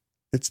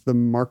it's the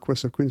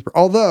Marquis of Queensberry.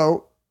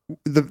 Although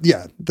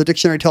the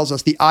dictionary tells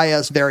us the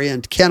IS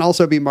variant can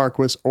also be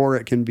Marquis, or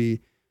it can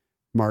be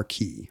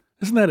Marquis.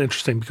 Isn't that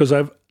interesting? Because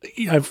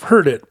I've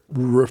heard it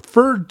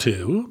referred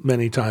to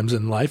many times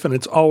in life, and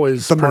it's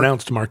always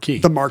pronounced Marquis.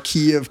 The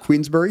Marquis of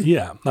Queensberry?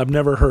 Yeah. I've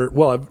never heard,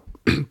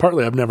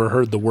 I've never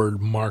heard the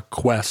word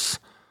Marquess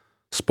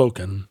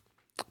spoken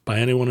by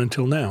anyone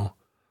until now.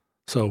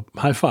 So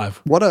high five.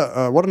 What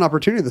an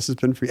opportunity this has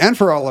been for you and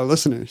for all our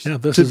listeners. Yeah,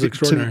 this is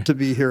extraordinary. To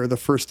be here the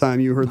first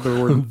time you heard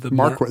the word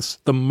Marquis.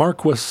 The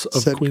Marquis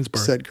of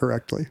Queensberry. Said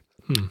correctly.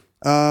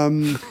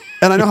 And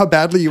I know how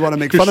badly you want to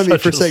make fun of me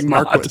for saying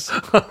Marquis.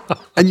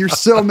 And you're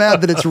so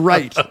mad that it's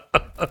right.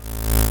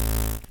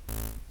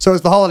 So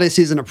as the holiday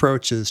season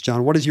approaches,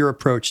 John, what is your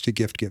approach to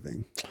gift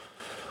giving?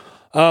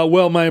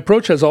 Well, my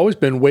approach has always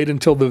been wait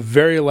until the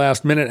very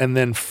last minute and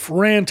then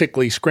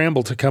frantically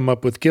scramble to come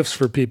up with gifts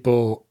for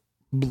people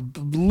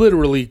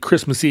literally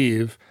Christmas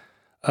Eve.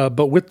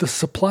 But with the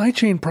supply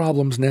chain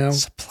problems now,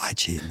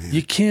 man,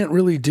 you can't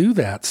really do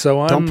that.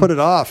 So don't put it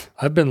off.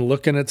 I've been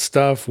looking at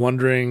stuff,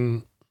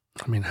 wondering,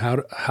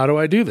 how do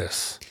I do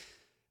this?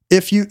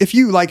 If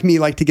you like me,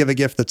 like to give a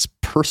gift that's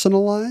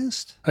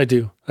personalized, I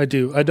do. I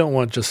don't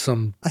want just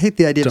some. I hate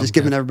the idea of just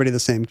giving everybody the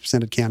same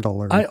scented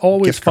candle. I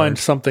always find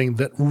something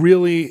that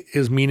really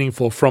is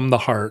meaningful from the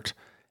heart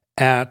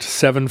at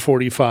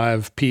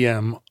 7:45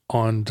 p.m.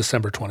 on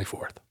December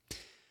 24th.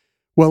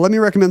 Well, let me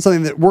recommend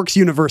something that works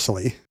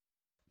universally,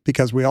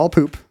 because we all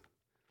poop.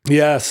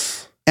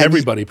 Yes,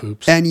 everybody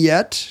poops. And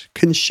yet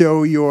can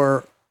show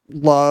your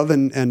love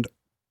and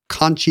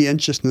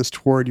conscientiousness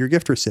toward your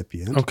gift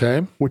recipient.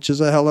 Okay. Which is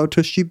a Hello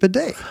Tushy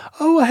bidet.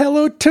 Oh, a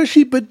Hello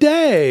Tushy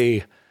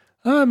bidet.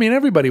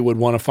 Everybody would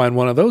want to find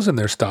one of those in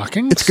their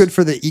stockings. It's good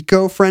for the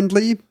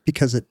eco-friendly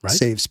because it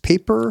saves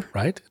paper.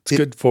 Right. It's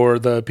good for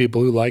the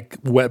people who like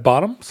wet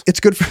bottoms. It's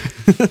good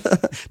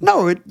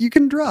for... you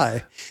can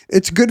dry.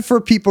 It's good for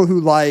people who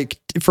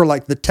for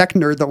the tech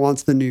nerd that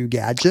wants the new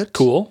gadget.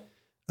 Cool.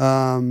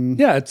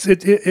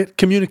 It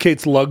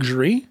communicates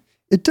luxury.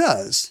 It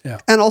does. Yeah.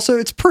 And also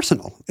it's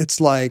personal.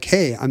 It's like,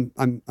 hey, I'm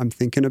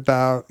thinking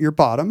about your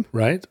bottom.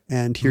 Right.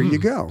 And here you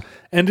go.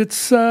 And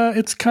it's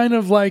kind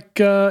of like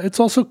it's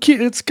also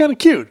cute. It's kind of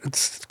cute.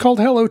 It's called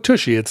Hello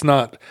Tushy. It's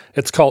not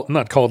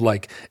called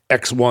like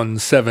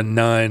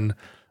X179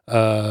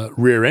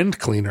 rear end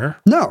cleaner.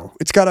 No,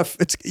 it's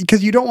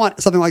because you don't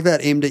want something like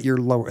that aimed at your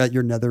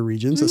nether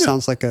regions. It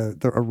sounds like a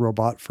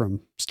robot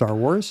from Star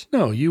Wars.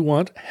 No, you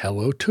want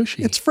Hello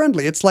Tushy. It's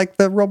friendly. It's like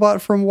the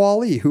robot from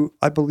WALL-E, who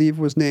I believe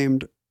was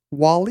named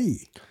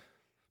WALL-E.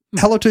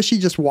 Hello Tushy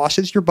just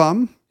washes your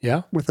bum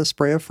with a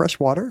spray of fresh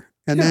water,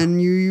 and then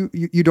you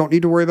don't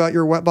need to worry about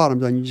your wet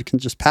bottoms. And you can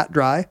just pat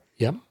dry.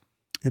 Yep.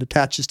 It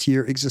attaches to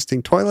your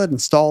existing toilet,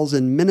 installs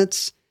in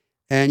minutes,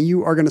 and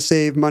you are going to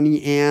save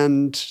money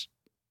and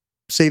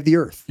save the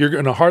earth. You're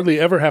going to hardly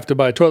ever have to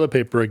buy toilet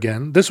paper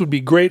again. This would be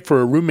great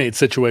for a roommate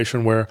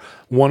situation where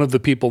one of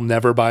the people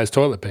never buys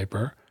toilet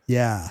paper.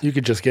 Yeah. You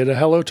could just get a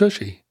Hello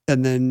Tushy.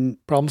 And then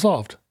problem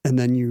solved. And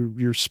then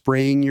you're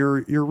spraying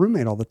your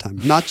roommate all the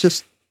time. Not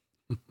just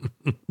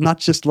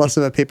less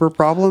of a paper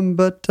problem,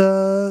 but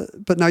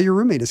now your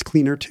roommate is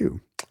cleaner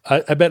too.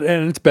 I bet,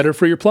 and it's better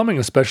for your plumbing,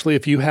 especially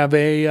if you have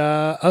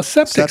a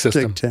septic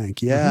system.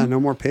 Tank. Yeah, no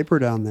more paper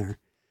down there.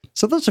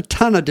 So there's a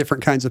ton of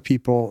different kinds of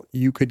people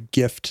you could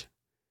gift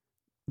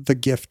the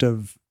gift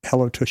of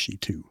Hello Tushy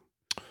to.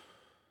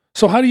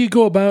 So how do you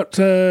go about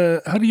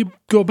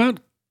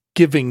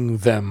giving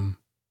them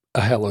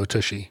a Hello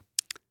Tushy?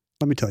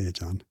 Let me tell you,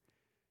 John.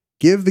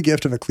 Give the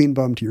gift of a clean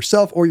bum to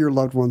yourself or your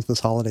loved ones this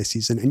holiday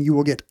season, and you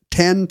will get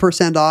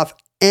 10% off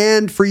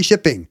and free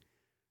shipping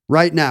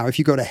right now if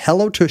you go to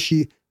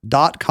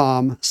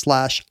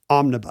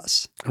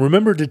hellotushy.com/omnibus.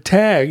 Remember to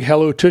tag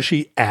Hello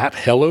Tushy at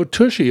Hello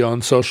Tushy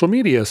on social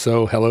media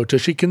so Hello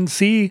Tushy can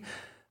see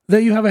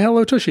that you have a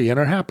Hello Tushy and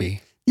are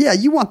happy. Yeah,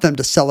 you want them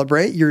to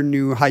celebrate your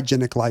new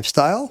hygienic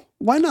lifestyle.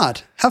 Why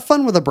not? Have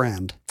fun with a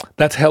brand.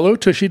 That's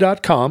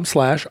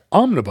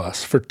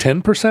hellotushy.com/omnibus for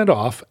 10%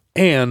 off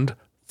and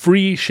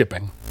free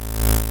shipping.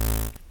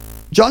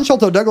 John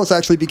Sholto Douglas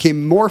actually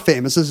became more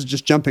famous, this is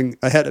just jumping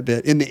ahead a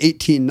bit, in the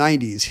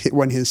 1890s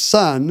when his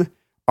son,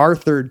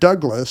 Arthur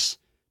Douglas,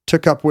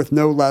 took up with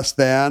no less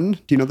than,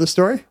 do you know this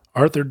story?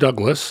 Arthur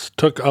Douglas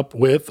took up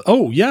with, with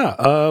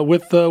Oscar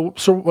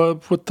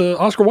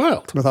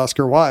Wilde. With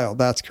Oscar Wilde,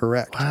 that's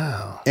correct.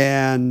 Wow.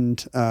 And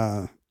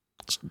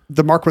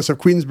the Marquis of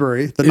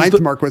Queensberry, the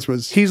ninth Marquis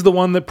was... He's the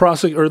one that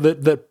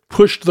that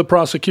pushed the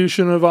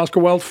prosecution of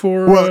Oscar Wilde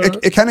for... Well,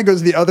 it kind of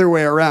goes the other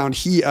way around.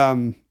 He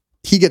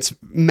gets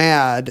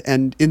mad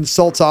and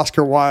insults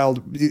Oscar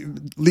Wilde,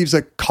 leaves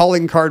a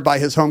calling card by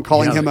his home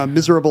calling him a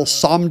miserable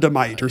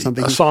sodomite or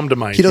something. A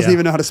sodomite. He doesn't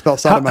even know how to spell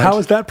sodomite. How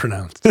is that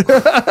pronounced?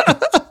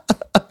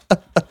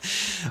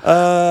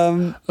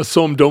 A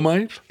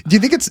somdomite? Do you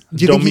think it's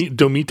Domite?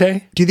 Do you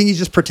think he's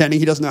just pretending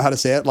he doesn't know how to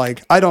say it?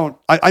 Like, I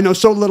know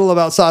so little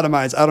about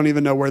sodomites, I don't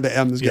even know where the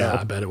M's go. Yeah,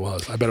 I bet it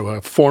was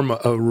a form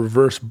of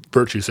reverse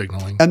virtue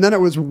signaling. And then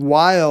it was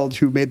Wilde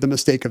who made the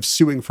mistake of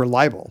suing for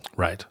libel.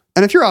 Right.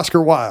 And if you're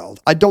Oscar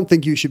Wilde, I don't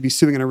think you should be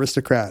suing an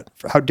aristocrat.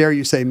 How dare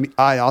you say,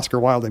 I, Oscar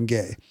Wilde, am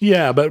gay?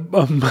 Yeah, but...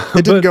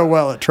 it didn't go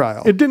well at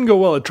trial. It didn't go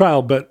well at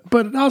trial, but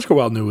Oscar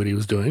Wilde knew what he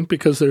was doing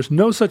because there's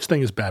no such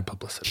thing as bad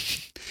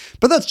publicity.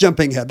 But that's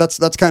jumping ahead.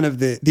 That's kind of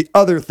the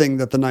other thing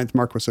that the ninth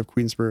Marquis of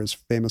Queensberry is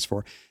famous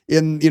for.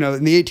 In the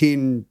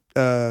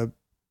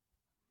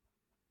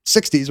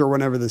 1860s or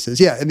whenever this is.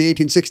 Yeah, in the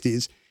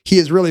 1860s, he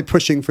is really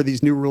pushing for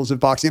these new rules of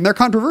boxing. And they're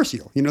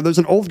controversial. There's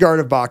an old guard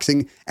of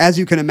boxing, as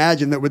you can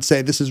imagine, that would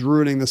say this is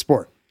ruining the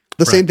sport.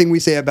 The same thing we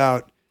say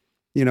about,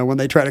 when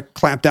they try to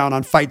clamp down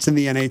on fights in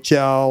the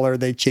NHL or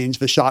they change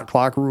the shot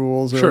clock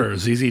rules. Sure,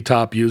 ZZ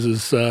Top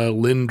uses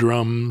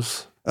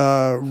Lindrums.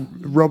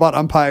 Robot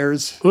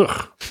umpires.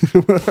 Ugh.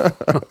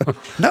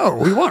 No,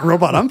 we want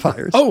robot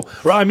umpires. Oh,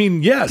 I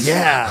mean, yes.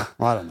 Yeah.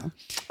 Well, I don't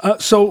know.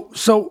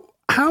 So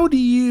how do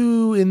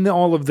you, in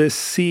all of this,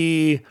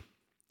 see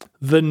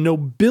the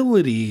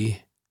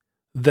nobility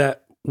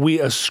that we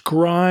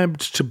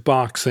ascribed to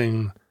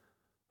boxing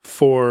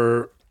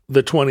for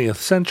the 20th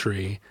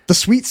century? The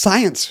sweet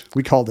science,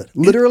 we called it.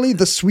 Literally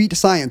the sweet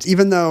science,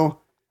 even though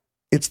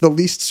it's the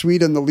least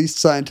sweet and the least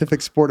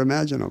scientific sport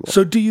imaginable.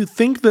 So do you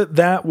think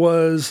that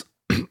was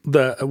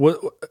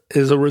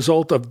is a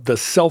result of the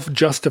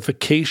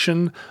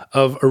self-justification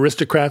of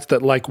aristocrats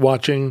that like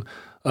watching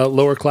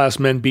lower class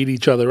men beat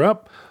each other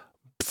up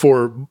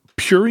for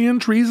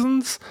prurient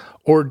reasons?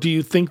 Or do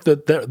you think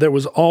that there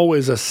was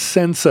always a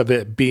sense of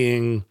it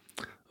being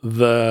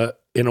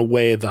in a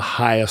way, the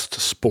highest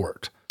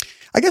sport?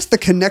 I guess the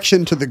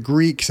connection to the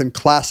Greeks and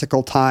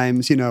classical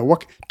times,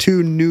 what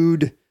two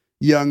nude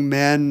young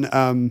men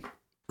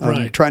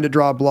trying to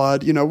draw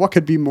blood, what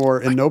could be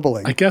more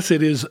ennobling? I guess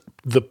it is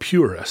the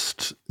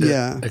purest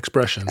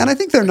expression. And I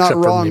think they're not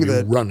wrong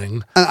that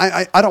running.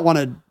 And I don't want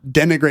to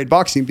denigrate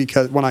boxing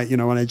because when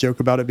I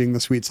joke about it being the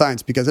sweet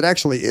science, because it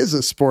actually is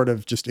a sport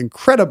of just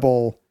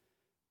incredible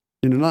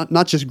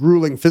not just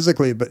grueling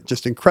physically, but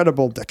just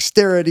incredible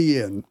dexterity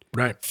and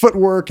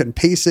footwork and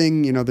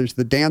pacing. There's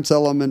the dance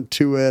element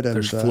to it. And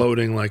there's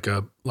floating like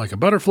a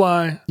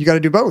butterfly. You got to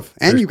do both.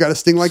 And you got to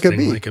sting like a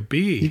bee. Like a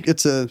bee.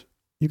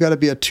 You got to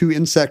be a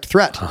 2-insect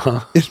threat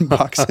in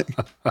boxing.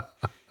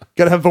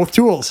 Got to have both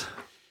tools.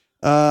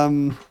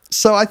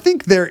 So I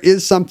think there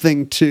is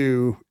something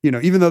to,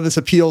 even though this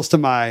appeals to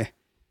my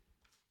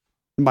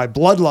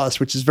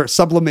bloodlust, which is very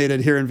sublimated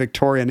here in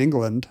Victorian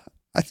England,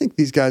 I think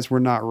these guys were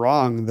not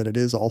wrong that it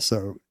is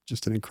also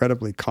just an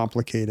incredibly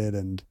complicated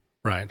and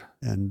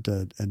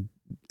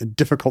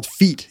difficult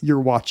feat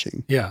you're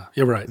watching. Yeah,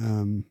 you're right.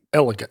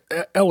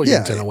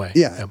 Elegant in a way.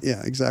 Yeah,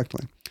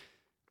 exactly.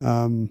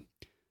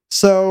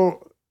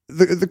 So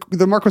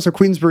the Marquess of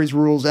Queensberry's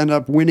rules end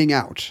up winning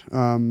out.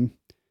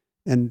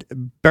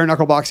 And bare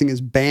knuckle boxing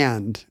is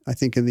banned, I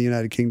think, in the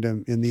United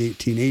Kingdom in the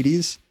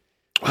 1880s.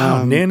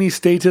 Wow, nanny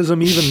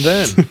statism even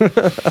then.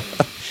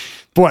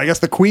 Boy, I guess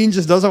the Queen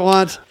just doesn't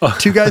want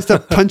two guys to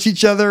punch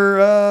each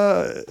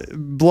other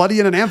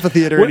bloody in an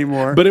amphitheater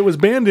anymore. But it was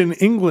banned in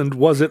England.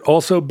 Was it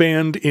also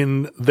banned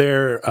in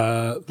their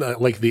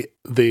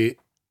the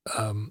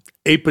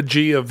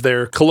apogee of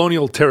their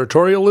colonial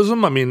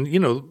territorialism? I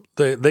mean,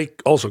 they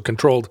also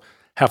controlled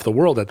half the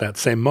world at that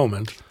same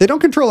moment. They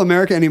don't control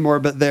America anymore,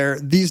 but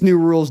these new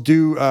rules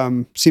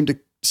do seem to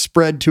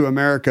spread to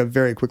America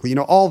very quickly.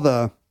 All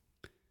the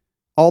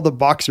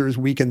boxers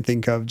we can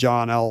think of,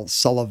 John L.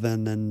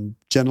 Sullivan and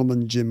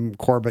Gentleman Jim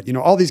Corbett,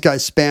 all these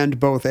guys spanned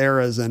both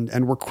eras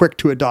and were quick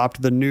to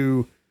adopt the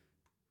new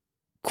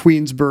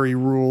Queensberry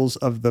rules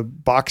of the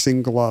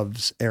boxing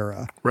gloves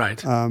era.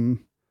 Right.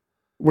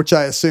 Which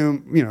I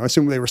assume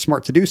they were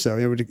smart to do so.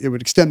 It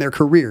would extend their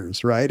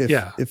careers, right?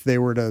 If they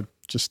were to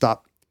just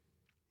stop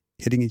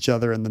hitting each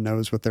other in the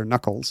nose with their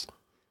knuckles.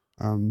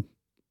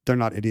 They're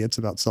not idiots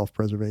about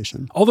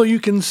self-preservation. Although you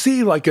can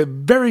see like a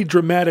very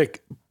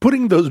dramatic,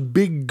 putting those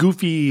big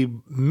goofy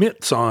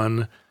mitts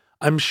on,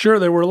 I'm sure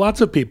there were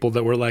lots of people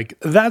that were like,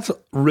 that's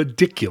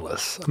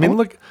ridiculous. I mean,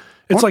 look,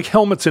 it's like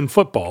helmets in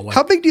football.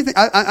 How big do you think?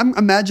 I'm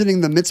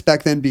imagining the mitts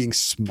back then being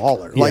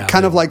smaller,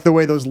 like the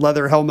way those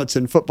leather helmets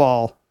in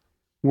football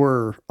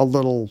were a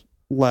little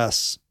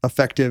less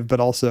effective, but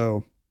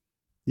also,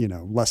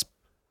 less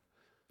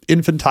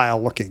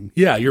infantile looking.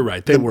 Yeah, you're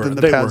right. They were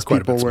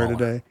quite a bit smaller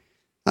today.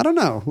 I don't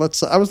know.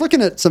 I was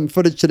looking at some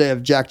footage today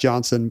of Jack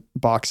Johnson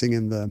boxing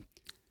in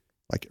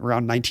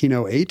around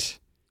 1908.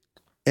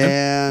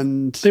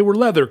 And they were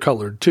leather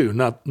colored too,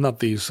 not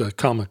these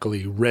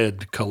comically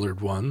red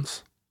colored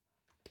ones.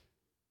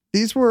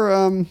 These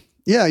were,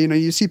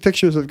 you see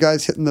pictures of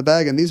guys hitting the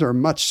bag and these are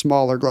much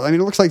smaller gloves. I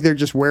mean, it looks like they're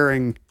just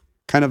wearing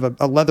kind of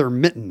a leather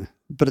mitten,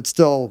 but it's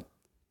still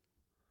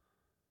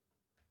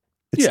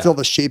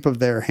the shape of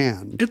their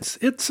hand.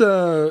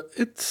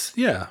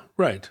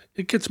 Right.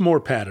 It gets more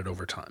padded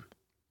over time,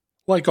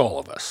 like all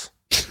of us.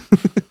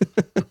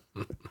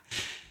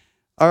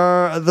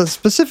 The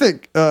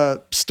specific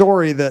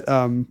story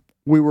that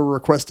we were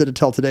requested to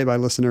tell today by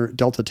listener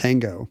Delta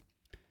Tango.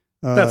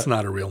 That's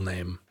not a real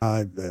name.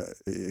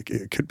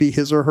 It could be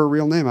his or her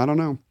real name. I don't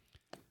know.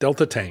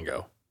 Delta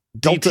Tango.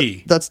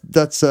 DT.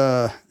 That's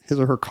his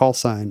or her call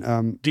sign.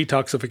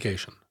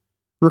 Detoxification.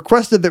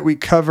 Requested that we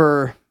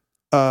cover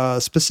a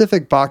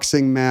specific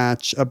boxing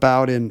match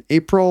about in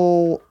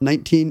April of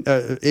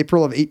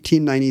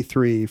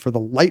 1893 for the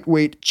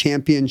lightweight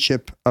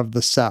championship of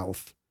the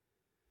South,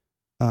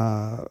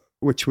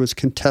 which was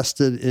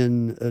contested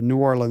in New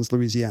Orleans,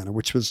 Louisiana,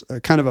 which was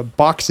kind of a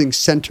boxing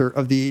center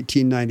of the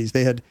 1890s.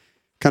 They had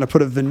kind of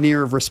put a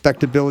veneer of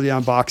respectability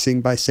on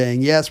boxing by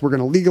saying, yes, we're going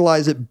to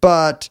legalize it,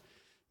 but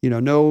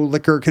no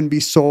liquor can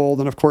be sold.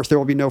 And of course there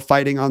will be no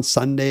fighting on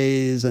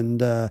Sundays. And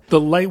the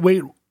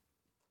lightweight,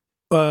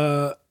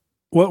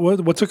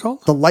 what's it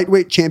called? The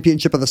Lightweight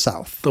Championship of the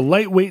South. The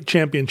Lightweight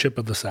Championship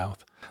of the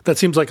South. That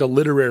seems like a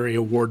literary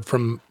award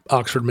from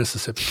Oxford,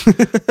 Mississippi.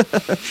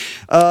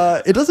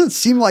 It doesn't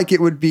seem like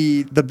it would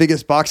be the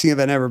biggest boxing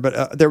event ever,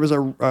 but there was a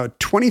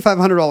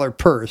 $2,500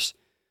 purse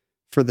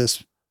for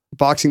this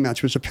boxing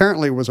match, which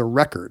apparently was a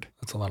record.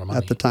 That's a lot of money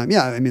at the time.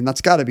 Yeah, I mean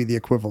that's got to be the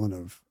equivalent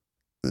of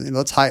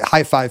that's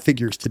high five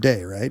figures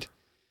today, right?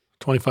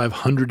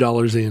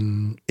 $2,500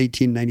 in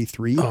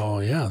 1893. Oh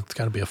yeah, it's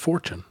got to be a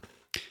fortune.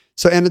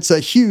 So, and it's a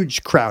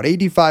huge crowd,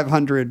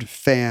 8,500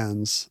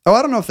 fans. Oh,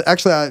 I don't know if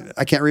actually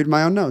I can't read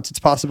my own notes. It's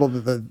possible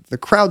that the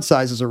crowd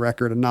size is a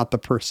record and not the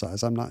purse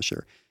size. I'm not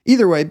sure.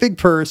 Either way, big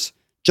purse,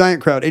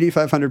 giant crowd,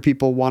 8,500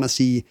 people want to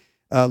see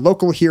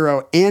local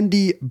hero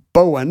Andy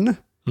Bowen,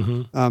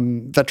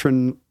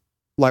 veteran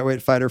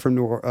lightweight fighter from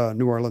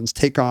New Orleans,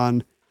 take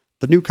on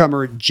the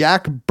newcomer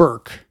Jack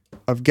Burke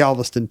of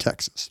Galveston,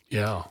 Texas.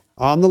 Yeah.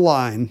 On the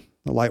line,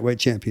 the lightweight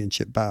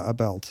championship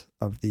belt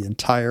of the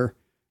entire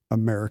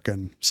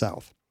American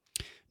South.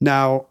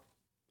 Now,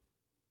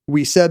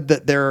 we said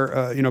that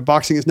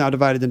boxing is now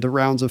divided into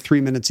rounds of 3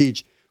 minutes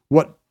each.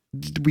 What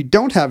we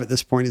don't have at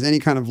this point is any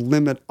kind of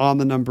limit on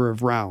the number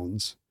of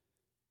rounds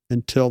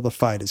until the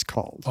fight is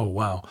called. Oh,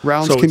 wow.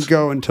 Rounds can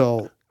go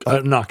until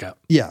a knockout.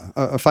 Yeah.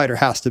 A fighter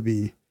has to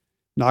be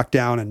knocked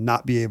down and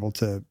not be able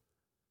to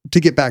to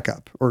get back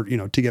up, or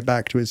to get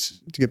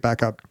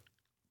back up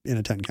in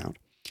a 10 count.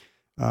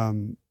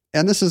 And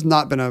this has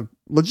not been a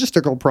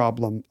logistical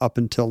problem up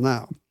until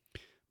now.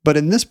 But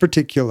in this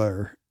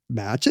particular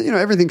match,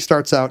 everything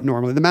starts out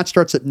normally. The match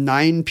starts at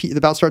the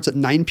bout starts at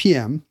 9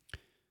 p.m.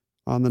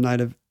 on the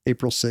night of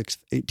April 6th,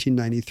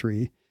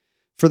 1893.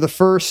 For the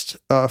first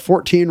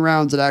 14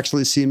 rounds, it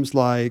actually seems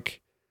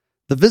like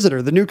the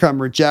visitor, the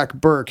newcomer, Jack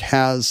Burke,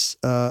 has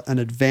an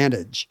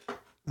advantage.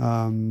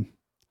 In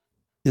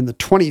the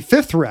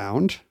 25th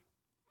round,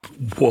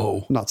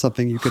 whoa, not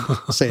something you could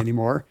say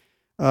anymore,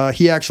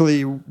 he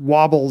actually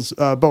wobbles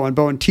Bowen.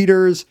 Bowen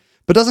teeters,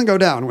 but doesn't go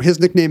down. His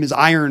nickname is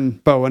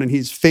Iron Bowen, and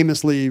he's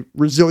famously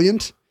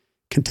resilient,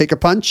 can take a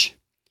punch,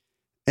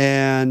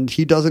 and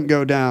he doesn't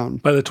go down.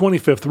 By the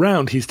 25th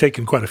round, he's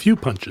taken quite a few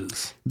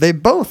punches. They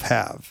both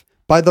have.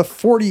 By the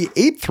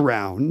 48th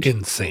round...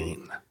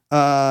 Insane.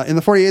 In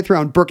the 48th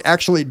round, Burke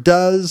actually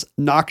does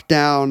knock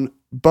down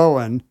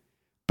Bowen,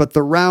 but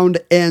the round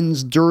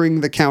ends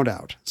during the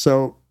countout.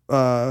 So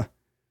Bowen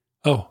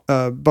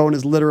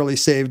is literally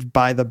saved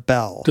by the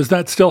bell. Does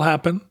that still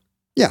happen?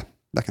 Yeah,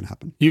 that can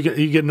happen. You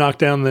get knocked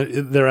down,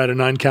 they're at a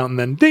 9 count, and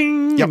then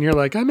ding, yep. And you're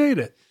like, I made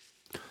it.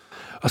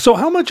 So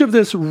how much of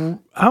this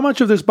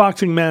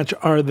boxing match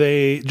are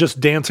they just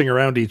dancing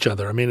around each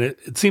other? I mean,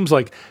 it seems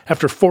like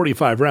after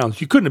 45 rounds,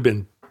 you couldn't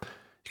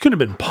have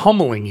been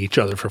pummeling each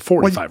other for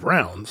 45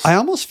 rounds. I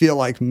almost feel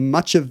like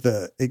much of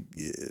the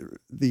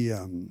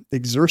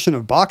exertion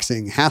of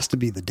boxing has to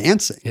be the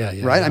dancing.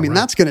 Right? I mean,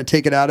 that's going to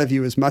take it out of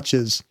you as much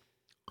as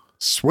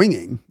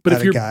swinging.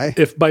 But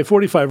if by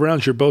 45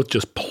 rounds you're both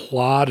just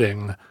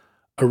plodding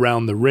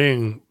around the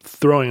ring,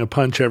 throwing a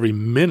punch every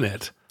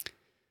minute.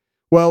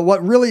 Well,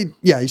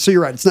 so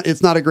you're right.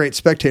 It's not a great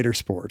spectator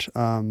sport.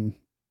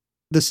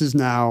 This is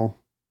now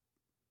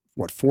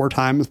 4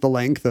 times the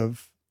length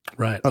of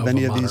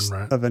any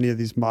of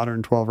these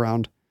modern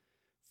 12-round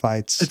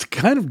fights. It's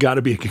kind of got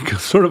to be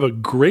sort of a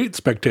great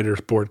spectator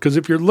sport, because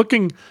if you're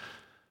looking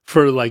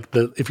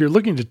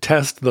to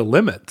test the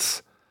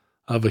limits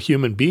of a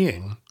human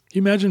being,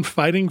 you imagine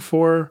fighting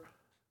for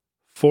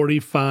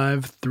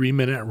 45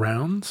 3-minute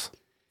rounds,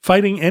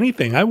 fighting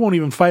anything. I won't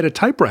even fight a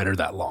typewriter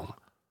that long.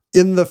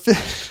 In the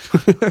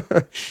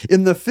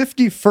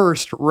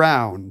 51st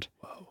round,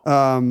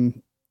 the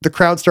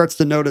crowd starts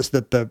to notice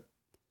that the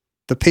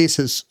pace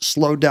has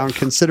slowed down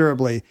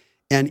considerably.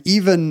 And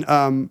even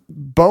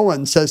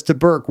Bowen says to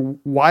Burke,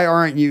 why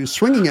aren't you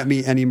swinging at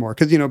me anymore?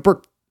 Because,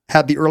 Burke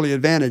had the early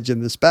advantage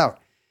in this bout.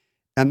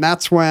 And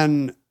that's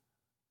when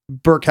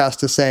Burke has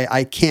to say,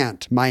 I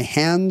can't. My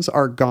hands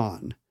are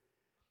gone.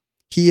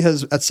 He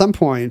has, at some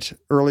point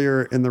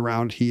earlier in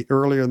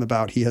the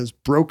bout, he has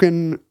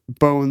broken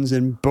bones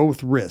in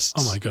both wrists.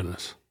 Oh my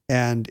goodness.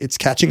 And it's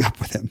catching up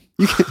with him.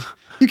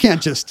 You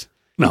can't just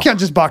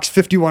box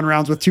 51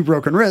 rounds with 2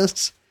 broken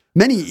wrists.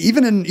 Many,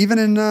 even in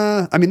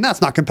that's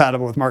not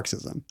compatible with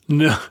Marxism.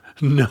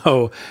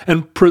 No.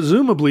 And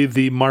presumably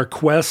the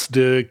Marquess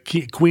de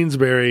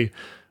Queensberry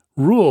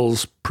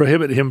rules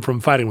prohibit him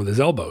from fighting with his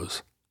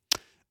elbows.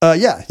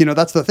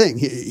 That's the thing.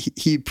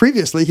 He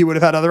previously he would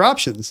have had other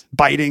options: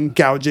 biting,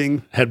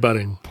 gouging,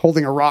 headbutting,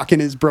 holding a rock in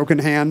his broken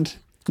hand.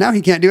 Now he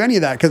can't do any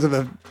of that because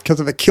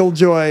of the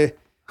killjoy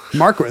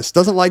Marquis.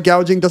 Doesn't like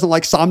gouging, doesn't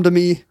like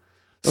sodomy,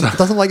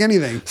 doesn't like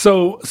anything.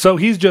 So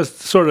he's just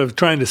sort of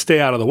trying to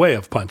stay out of the way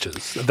of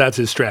punches. That's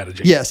his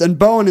strategy. Yes, and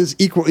Bowen is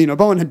equal.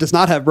 Bowen does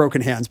not have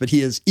broken hands, but he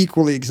is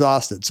equally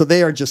exhausted. So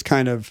they are just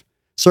kind of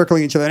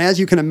circling each other. And as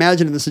you can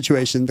imagine in the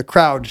situation, the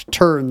crowd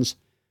turns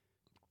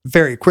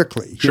very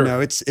quickly.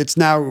 Sure. It's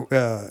now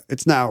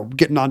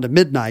getting on to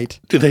midnight.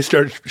 Did they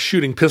start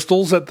shooting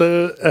pistols at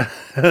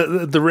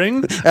the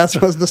ring? As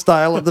was the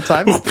style of the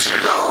time.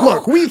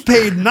 Look, we've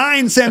paid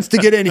 9 cents to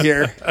get in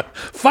here.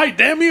 Fight,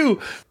 damn you!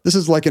 This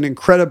is like an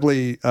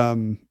incredibly,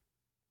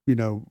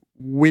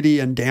 witty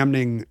and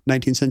damning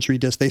 19th century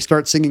disc. They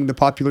start singing the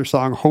popular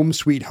song "Home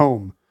Sweet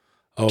Home"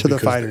 to the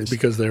fighters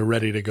because they're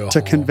ready to go to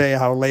home. Convey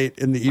how late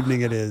in the evening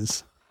it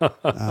is.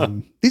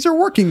 These are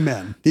working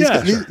men. They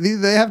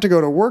have to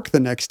go to work the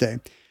next day.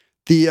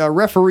 The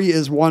referee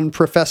is one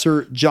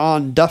Professor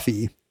John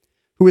Duffy,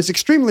 who is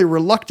extremely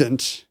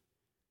reluctant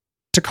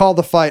to call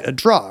the fight a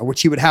draw,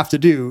 which he would have to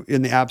do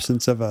in the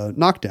absence of a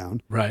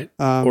knockdown, right?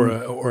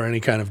 Or any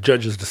kind of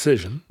judge's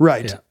decision,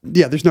 right?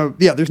 Yeah. There's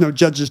no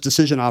judge's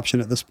decision option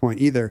at this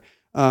point either.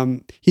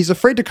 He's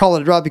afraid to call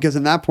it a draw because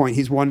in that point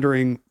he's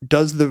wondering,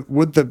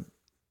 would the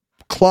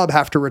club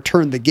have to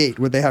return the gate?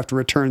 Would they have to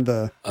return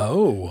the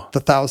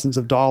thousands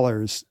of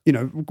dollars,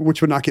 which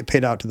would not get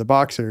paid out to the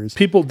boxers?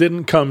 People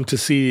didn't come to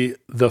see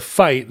the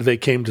fight; they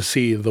came to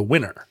see the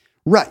winner.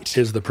 Right,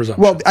 is the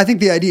presumption. Well, I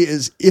think the idea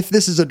is if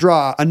this is a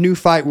draw, a new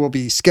fight will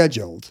be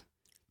scheduled.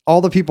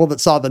 All the people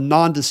that saw the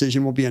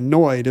non-decision will be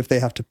annoyed if they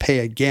have to pay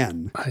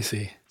again. I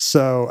see.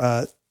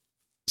 So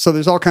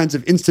there's all kinds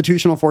of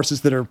institutional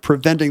forces that are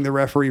preventing the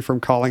referee from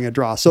calling a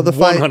draw. So the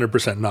fight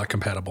 100% not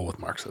compatible with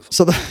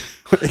Marxism.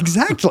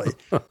 Exactly.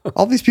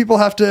 All these people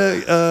have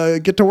to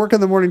get to work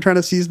in the morning trying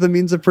to seize the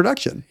means of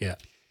production. Yeah.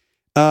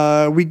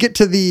 We get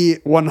to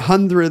the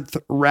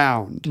 100th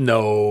round.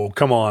 No,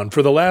 come on.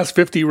 For the last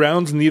 50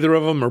 rounds, neither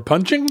of them are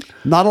punching?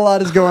 Not a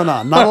lot is going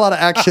on. Not a lot of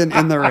action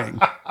in the ring.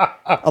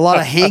 A lot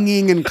of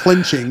hanging and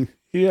clinching.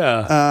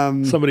 Yeah.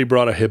 Somebody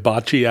brought a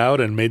hibachi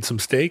out and made some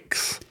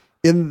steaks.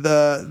 In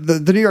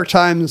the New York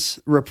Times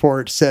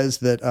report says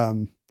that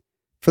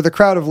for the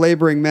crowd of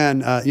laboring men,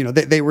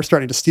 they were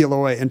starting to steal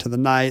away into the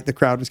night. The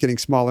crowd was getting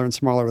smaller and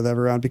smaller with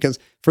every round because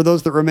for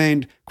those that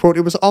remained, quote,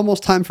 it was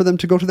almost time for them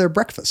to go to their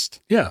breakfast.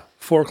 Yeah,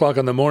 4:00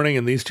 in the morning,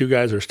 and these two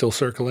guys are still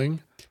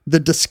circling. The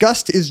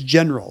disgust is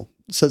general,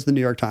 says the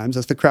New York Times,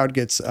 as the crowd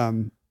gets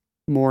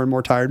more and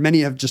more tired.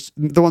 Many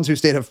the ones who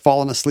stayed have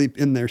fallen asleep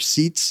in their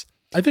seats.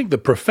 I think the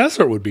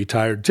professor would be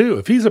tired too.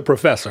 If he's a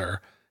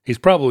professor, he's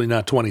probably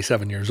not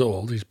 27 years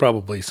old. He's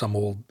probably some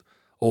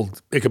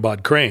old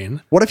Ichabod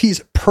Crane. What if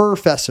he's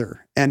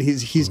Professor and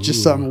he's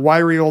just some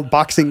wiry old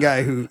boxing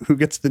guy who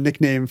gets the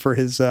nickname for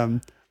his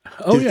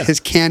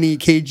canny,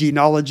 cagey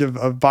knowledge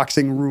of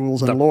boxing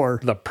rules and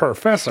lore. The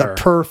Professor.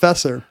 The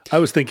Professor. I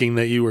was thinking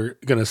that you were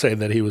going to say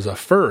that he was a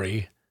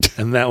furry,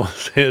 and that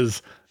was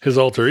his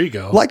alter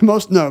ego.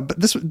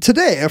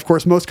 Today, of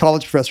course, most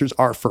college professors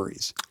are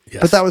furries.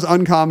 Yes. But that was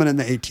uncommon in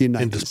the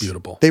 1890s.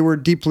 Indisputable. They were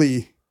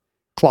deeply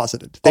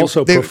closeted.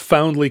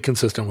 Profoundly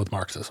consistent with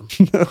Marxism.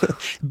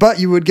 But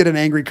you would get an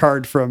angry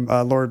card from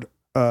Lord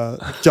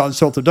John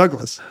Sholto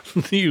Douglas.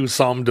 You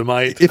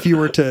Somdomite. if you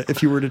were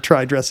to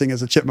try dressing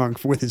as a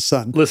chipmunk with his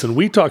son. Listen,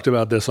 we talked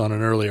about this on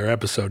an earlier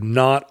episode.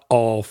 Not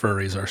all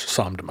furries are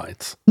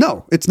Somdomites.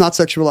 No, it's not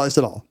sexualized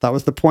at all. That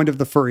was the point of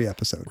the furry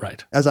episode.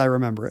 Right. As I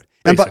remember it.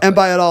 And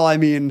by it all, I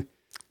mean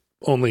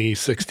only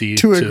 60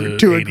 to a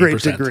 80%.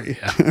 great degree.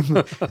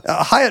 Yeah.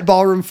 A Hyatt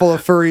ballroom full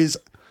of furries.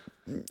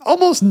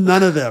 Almost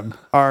none of them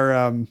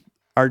are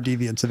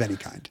deviants of any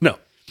kind. No.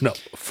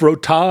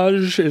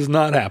 Frottage is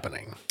not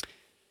happening.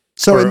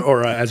 So,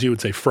 or as you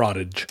would say,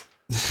 fraudage.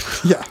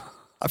 Yeah,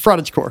 a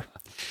fraudage core.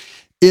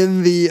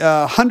 In the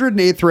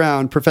 108th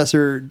round,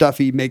 Professor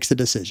Duffy makes a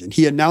decision.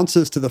 He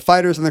announces to the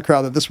fighters in the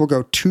crowd that this will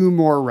go 2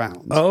 more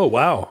rounds. Oh,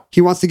 wow.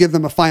 He wants to give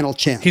them a final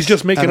chance. He's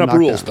just making up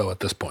rules, though,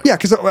 at this point. Yeah,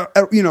 because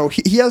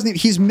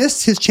he's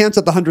missed his chance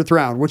at the 100th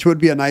round, which would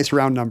be a nice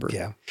round number.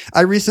 Yeah.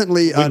 I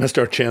recently... We missed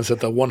our chance at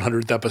the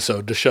 100th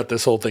episode to shut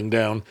this whole thing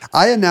down.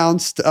 I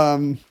announced...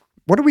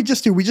 what did we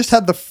just do? We just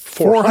had the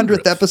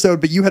 400th episode,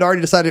 but you had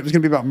already decided it was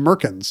going to be about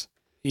Merkins.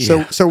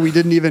 Yeah. So we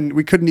couldn't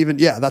even,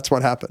 that's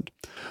what happened.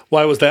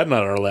 Why was that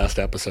not our last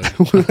episode?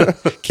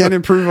 Can't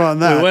improve on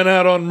that. We went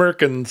out on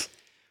Merkins.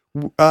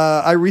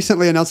 I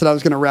recently announced that I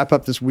was going to wrap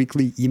up this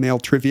weekly email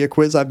trivia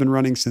quiz I've been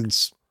running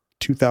since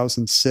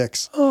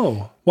 2006.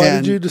 Oh, why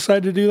did you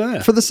decide to do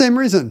that? For the same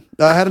reason.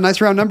 I had a nice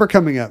round number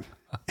coming up.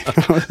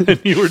 And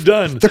you were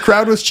done. The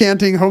crowd was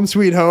chanting "Home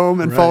Sweet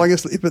Home" and falling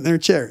asleep in their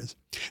chairs.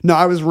 No,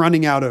 I was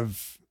running out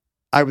of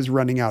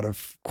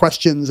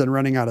questions and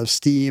running out of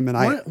steam.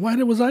 And why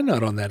was I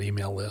not on that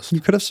email list?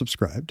 You could have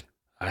subscribed.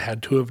 I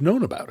had to have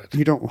known about it.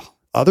 You don't.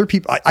 Other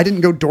people. I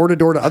didn't go door to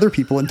door to other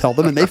people and tell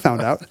them, and they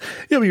found out.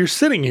 Yeah, but you're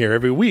sitting here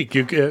every week.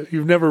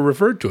 You've never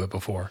referred to it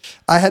before.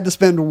 I had to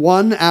spend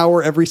 1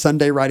 hour every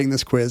Sunday writing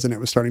this quiz, and it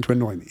was starting to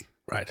annoy me.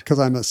 Right. Because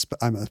I'm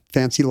a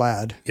fancy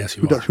lad. Yes,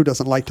 you are. Who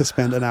doesn't like to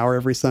spend an hour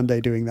every Sunday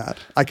doing that?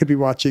 I could be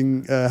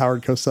watching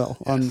Howard Cosell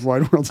on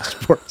Wide World of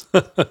Sports.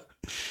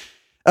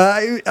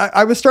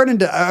 I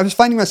was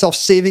finding myself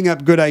saving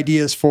up good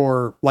ideas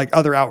for like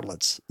other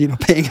outlets,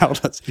 paying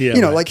outlets.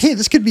 Yeah, like, hey,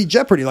 this could be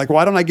Jeopardy. Like,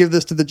 why don't I give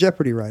this to the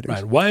Jeopardy writers?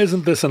 Right. Why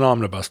isn't this an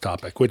omnibus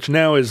topic? Which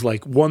now is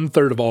like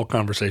 1/3 of all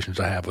conversations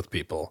I have with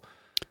people.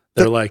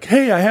 They're like,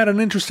 hey, I had an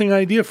interesting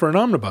idea for an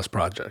omnibus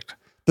project.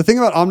 The thing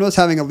about Omnibus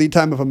having a lead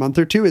time of a month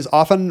or two is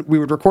often we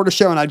would record a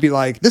show and I'd be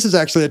like, this is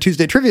actually a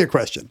Tuesday trivia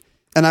question.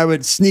 And I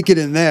would sneak it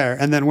in there.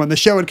 And then when the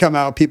show would come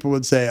out, people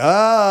would say,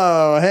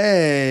 oh,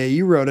 hey,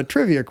 you wrote a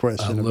trivia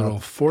question. A little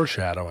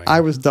foreshadowing. I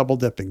was double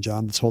dipping,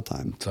 John, this whole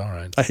time. It's all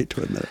right. I hate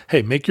to admit it.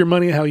 Hey, make your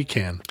money how you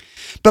can.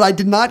 But I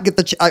did not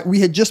get we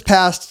had just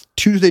passed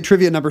Tuesday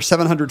trivia number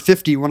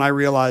 750 when I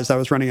realized I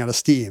was running out of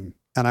steam.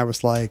 And I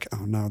was like,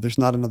 oh no, there's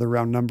not another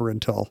round number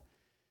until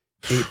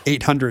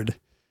 800.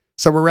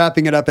 So we're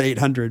wrapping it up at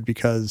 800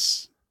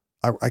 because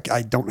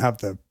I don't have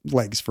the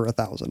legs for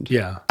 1,000.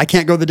 Yeah. I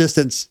can't go the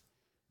distance.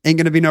 Ain't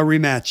going to be no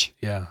rematch.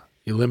 Yeah.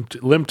 You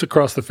limped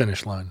across the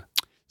finish line.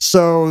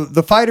 So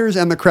the fighters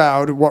and the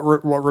crowd, what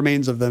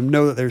remains of them,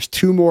 know that there's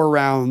 2 more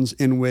rounds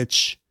in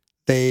which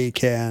they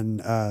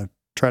can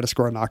try to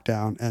score a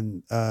knockdown.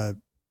 And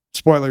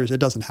spoilers, it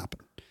doesn't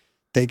happen.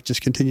 They just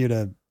continue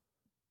to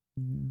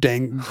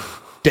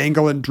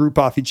dangle and droop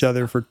off each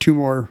other for 2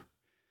 more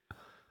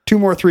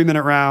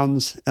 3-minute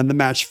rounds, and the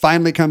match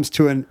finally comes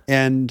to an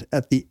end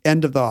at the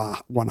end of the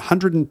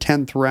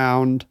 110th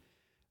round,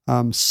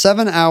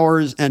 7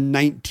 hours and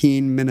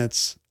 19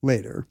 minutes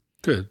later.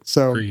 Good.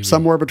 So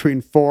somewhere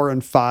between 4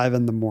 and 5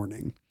 in the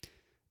morning.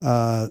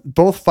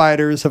 Both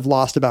fighters have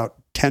lost about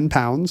 10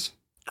 pounds.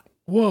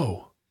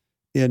 Whoa.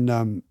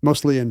 In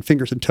mostly in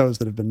fingers and toes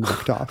that have been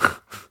knocked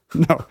off.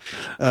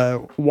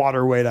 No,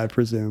 water weight, I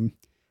presume.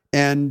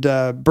 And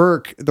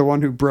Burke, the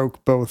one who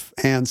broke both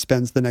hands,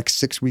 spends the next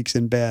 6 weeks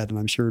in bed, and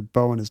I'm sure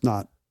Bowen is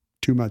not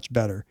too much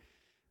better.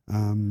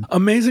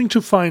 Amazing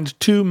to find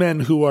two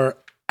men who are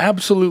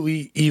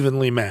absolutely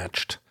evenly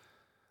matched.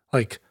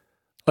 Like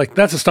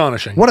that's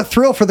astonishing. What a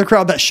thrill for the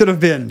crowd that should have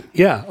been.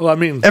 Yeah, well, I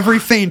mean, every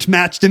feint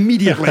matched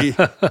immediately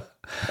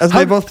as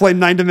they both played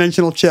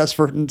 9-dimensional chess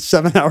for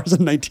 7 hours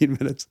and 19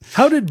 minutes.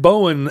 How did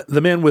Bowen,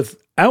 the man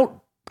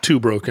without 2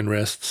 broken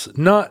wrists,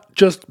 not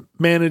just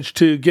manage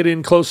to get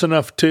in close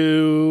enough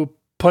to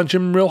punch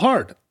him real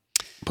hard,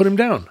 put him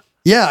down?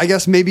 Yeah, I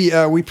guess maybe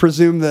we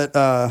presume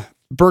that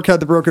Burke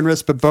had the broken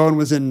wrist, but Bowen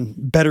was in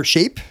better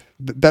shape,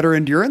 better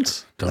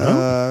endurance. Don't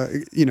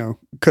know.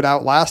 Could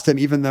outlast him,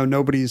 even though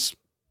nobody's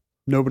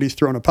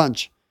thrown a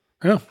punch.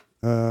 Yeah.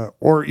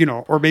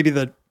 Or maybe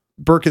that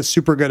Burke is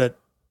super good at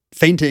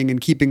feinting and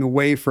keeping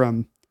away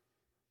from.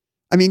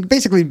 I mean,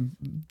 basically,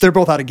 they're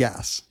both out of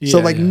gas. Yeah,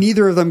 so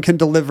neither of them can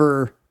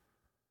deliver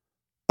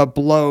a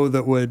blow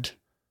that would,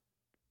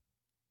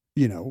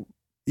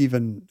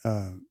 even,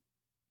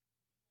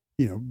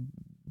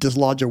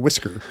 dislodge a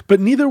whisker. But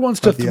neither wants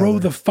to throw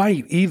the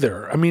fight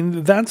either. I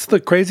mean, that's the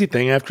crazy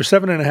thing. After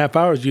 7.5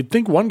 hours, you'd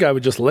think one guy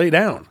would just lay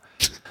down.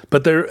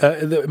 But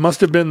it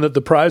must have been that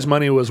the prize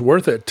money was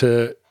worth it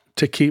to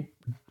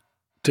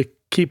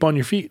keep on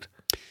your feet.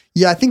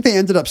 Yeah, I think they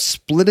ended up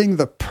splitting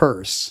the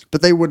purse,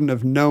 but they wouldn't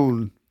have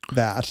known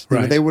that.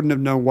 Right. They wouldn't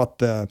have known what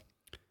the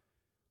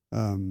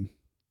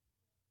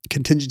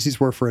contingencies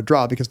were for a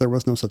draw, because there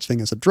was no such thing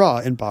as a draw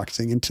in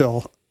boxing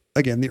until,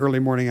 again, the early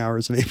morning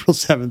hours of April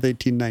 7th,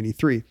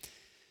 1893.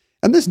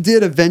 And this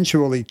did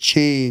eventually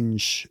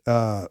change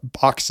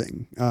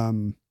boxing.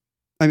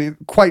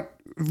 Quite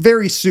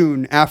very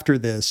soon after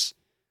this,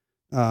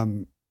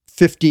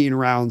 15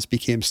 rounds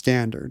became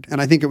standard.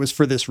 And I think it was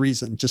for this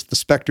reason, just the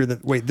specter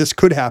that, this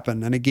could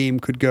happen and a game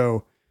could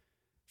go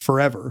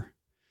forever.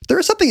 There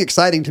is something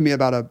exciting to me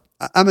about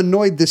I'm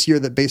annoyed this year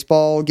that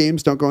baseball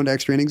games don't go into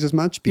extra innings as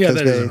much, because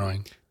that is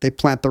annoying. They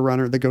plant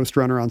the ghost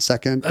runner on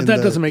second. That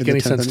doesn't make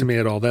any sense to me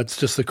at all. That's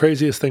just the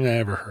craziest thing I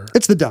ever heard.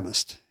 It's the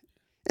dumbest.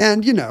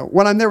 And,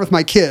 when I'm there with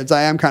my kids,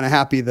 I am kind of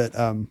happy that,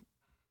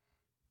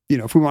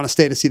 if we want to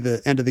stay to see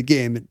the end of the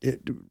game,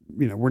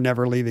 we're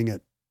never leaving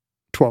at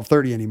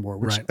 12:30 anymore,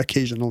 which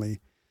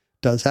occasionally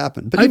does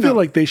happen. But I feel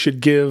like they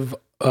should give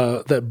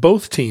that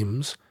both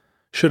teams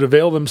should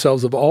avail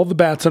themselves of all the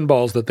bats and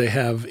balls that they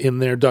have in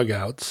their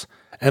dugouts,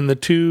 and the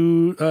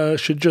two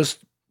should just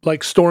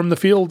storm the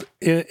field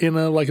in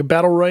a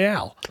battle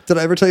royale. Did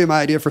I ever tell you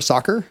my idea for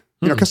soccer?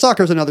 Because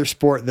soccer is another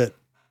sport that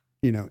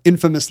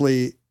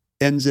infamously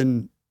ends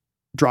in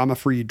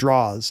drama-free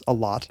draws a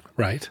lot.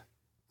 Right.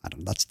 I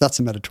don't know. That's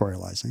some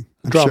editorializing.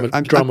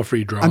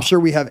 Drama-free draw. I'm sure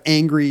we have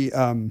angry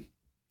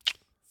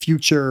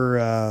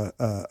future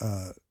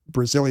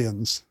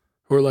Brazilians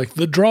who are like,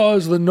 the draw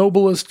is the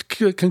noblest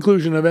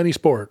conclusion of any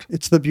sport.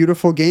 It's the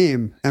beautiful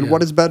game. And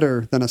what is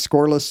better than a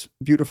scoreless,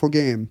 beautiful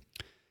game?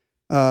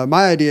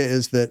 My idea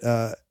is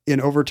that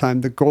in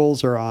overtime, the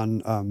goals are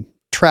on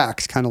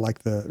tracks, kind of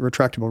like the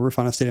retractable roof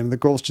on a stadium. The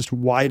goals just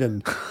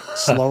widen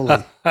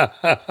slowly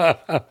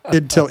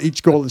until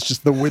each goal is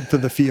just the width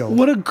of the field.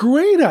 What a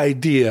great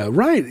idea.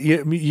 Right.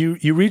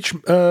 You reach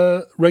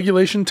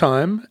regulation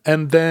time,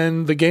 and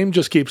then the game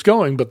just keeps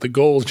going, but the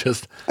goals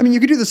just... I mean,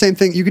 you could do the same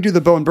thing. You could do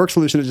the Bowen Burke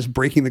solution of just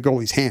breaking the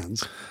goalie's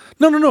hands.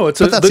 No.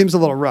 That seems a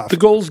little rough. The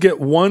goals get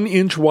 1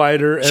 inch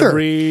wider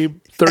every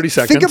 30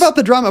 seconds. Think about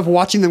the drama of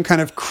watching them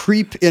kind of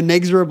creep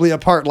inexorably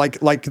apart,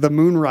 like the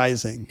moon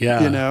rising.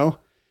 Yeah.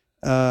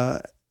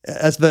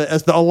 As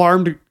the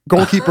alarmed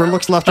goalkeeper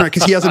looks left and right,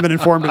 because he hasn't been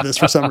informed of this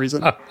for some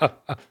reason.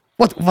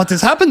 What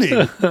is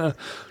happening?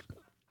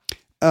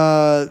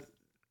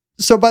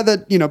 So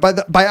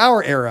by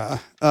our era,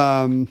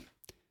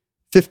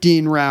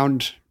 15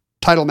 round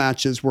title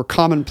matches were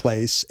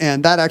commonplace,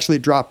 and that actually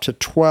dropped to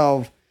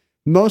 12,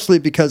 mostly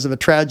because of a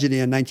tragedy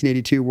in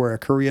 1982 where a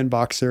Korean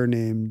boxer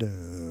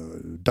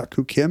named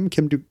Duck-Hoo Kim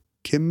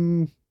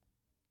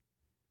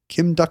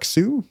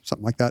Duck-Soo,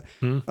 something like that,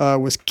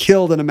 was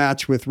killed in a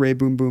match with Ray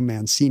Boom Boom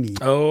Mancini.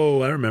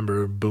 Oh, I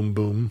remember Boom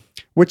Boom.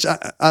 Which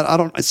I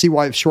don't see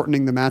why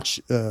shortening the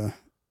match.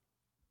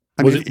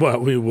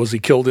 Was he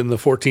killed in the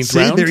 14th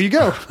round? There you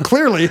go.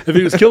 Clearly. If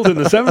he was killed in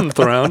the 7th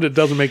round, it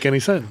doesn't make any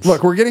sense.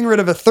 Look, we're getting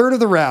rid of a third of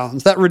the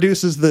rounds. That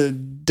reduces the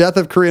death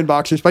of Korean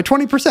boxers by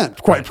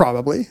 20%, quite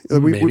probably.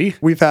 Maybe.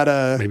 We've had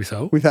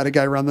a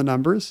guy run the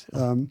numbers.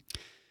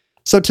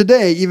 So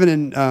today, even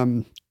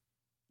in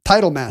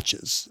title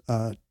matches,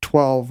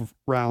 12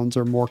 rounds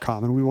are more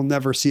common. We will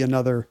never see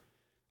another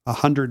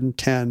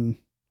 110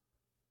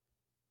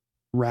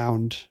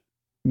 round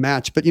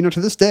match. But,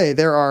 to this day,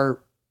 there are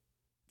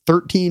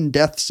 13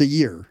 deaths a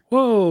year.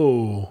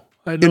 Whoa.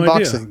 I had no in idea.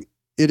 boxing.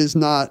 It is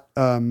not...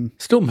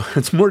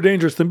 it's more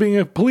dangerous than being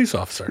a police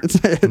officer.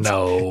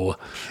 No.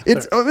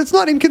 It's not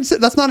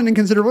that's not an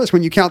inconsiderable list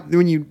when you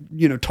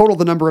total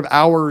the number of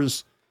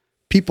hours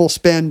people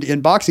spend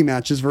in boxing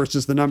matches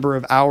versus the number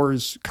of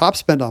hours cops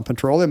spend on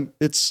patrol.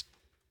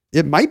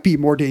 It might be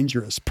more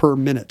dangerous per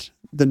minute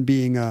than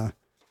being a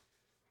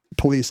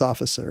police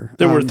officer.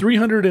 There were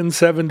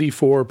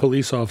 374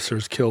 police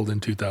officers killed in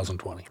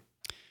 2020.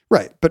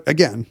 Right. But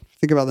again,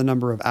 think about the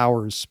number of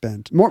hours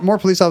spent. More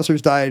police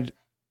officers died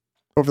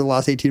over the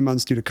last 18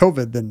 months due to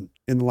COVID than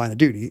in the line of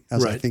duty,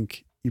 as I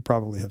think you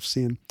probably have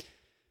seen.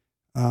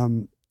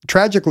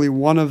 Tragically,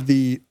 one of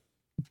the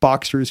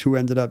boxers who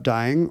ended up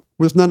dying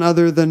was none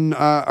other than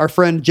our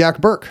friend Jack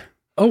Burke.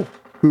 Oh.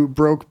 Who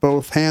broke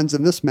both hands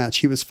in this match.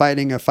 He was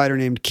fighting a fighter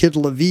named Kid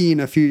Levine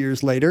a few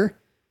years later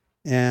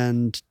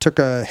and took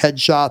a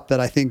headshot that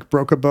I think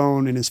broke a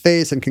bone in his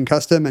face and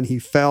concussed him, and he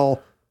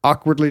fell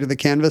awkwardly to the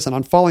canvas. And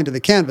on falling to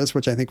the canvas,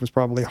 which I think was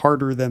probably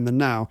harder then than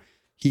now,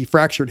 he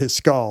fractured his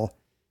skull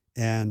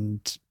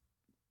and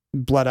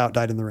bled out,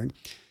 died in the ring.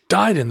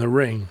 Died in the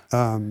ring.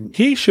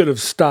 He should have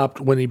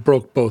stopped when he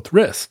broke both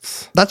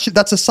wrists. That's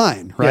a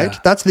sign, right? Yeah.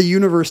 That's the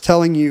universe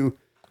telling you,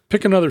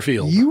 pick another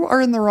field. You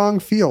are in the wrong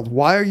field.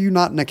 Why are you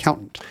not an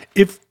accountant?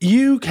 If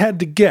you had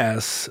to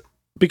guess,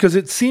 because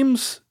it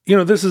seems,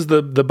 this is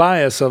the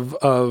bias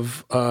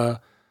of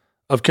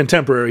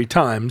contemporary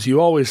times.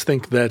 You always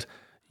think that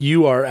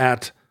you are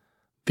at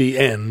the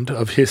end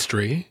of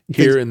history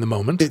here in the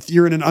moment.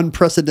 You're in an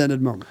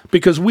unprecedented moment.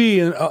 Because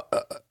we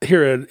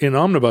here in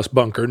Omnibus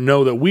Bunker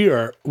know that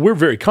we're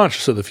very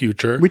conscious of the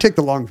future. We take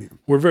the long view.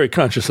 We're very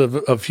conscious of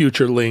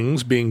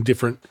futurelings being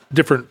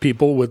different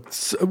people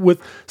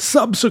with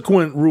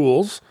subsequent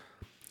rules.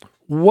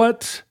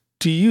 What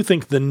do you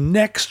think the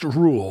next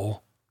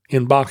rule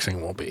in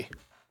boxing will be?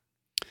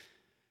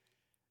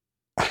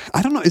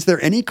 I don't know. Is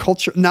there any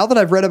culture now that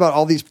I've read about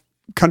all these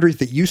countries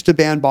that used to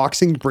ban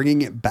boxing,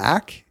 bringing it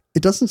back?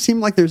 It doesn't seem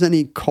like there's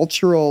any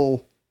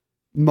cultural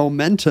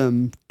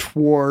momentum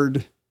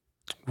toward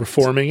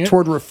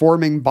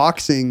reforming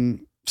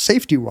boxing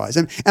safety wise.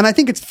 And I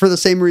think it's for the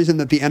same reason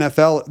that the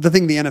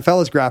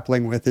NFL is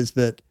grappling with is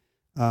that,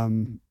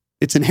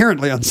 it's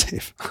inherently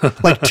unsafe.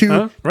 Like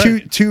two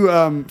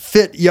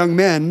fit young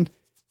men,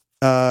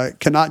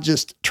 cannot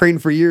just train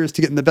for years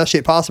to get in the best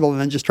shape possible and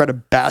then just try to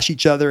bash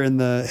each other in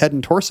the head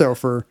and torso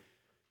for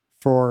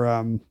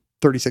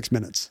 36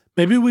 minutes.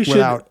 Maybe we should,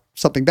 without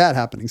something bad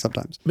happening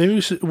sometimes.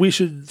 Maybe we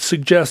should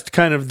suggest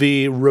kind of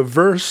the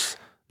reverse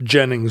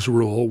Jennings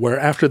rule, where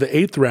after the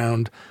 8th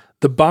round,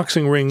 the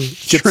boxing ring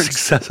gets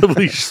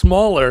excessively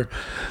smaller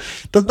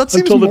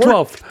until the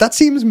 12th. That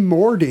seems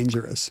more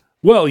dangerous.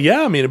 Well,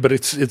 yeah, I mean, but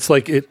it's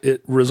like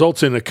it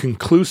results in a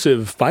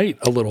conclusive fight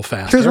a little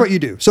faster. Here's what you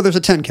do. So there's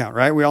a 10 count,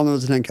 right? We all know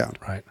there's a 10 count.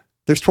 Right.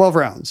 There's 12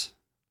 rounds.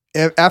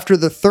 After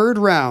the 3rd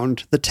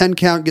round, the 10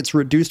 count gets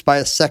reduced by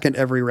a second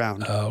every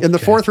round. Okay. In the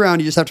 4th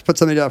round, you just have to put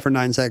somebody down for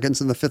 9 seconds,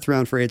 and the 5th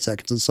round for 8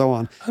 seconds, and so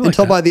on.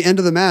 Until by the end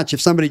of the match,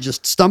 if somebody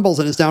just stumbles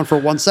and is down for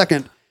 1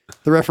 second,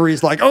 the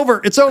referee's like,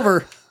 over, it's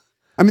over.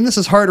 I mean, this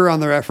is harder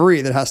on the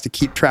referee that has to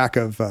keep track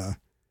of a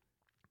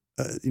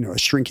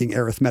shrinking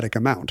arithmetic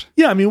amount.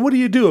 Yeah, I mean, what do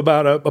you do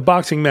about a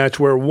boxing match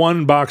where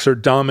one boxer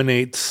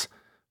dominates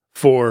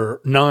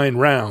for 9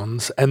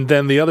 rounds, and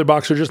then the other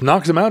boxer just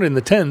knocks him out in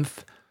the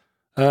 10th?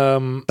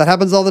 That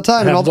happens all the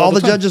time. And all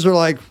the judges are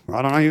like,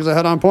 I don't know, he was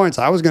ahead on points.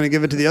 I was going to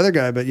give it to the other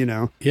guy, but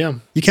Yeah.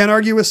 You can't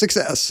argue with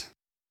success.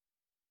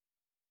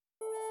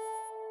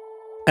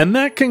 And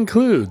that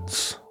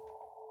concludes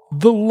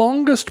the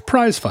longest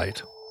prize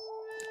fight.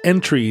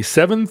 Entry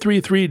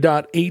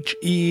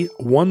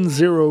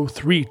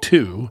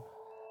 733.HE1032,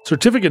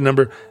 certificate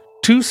number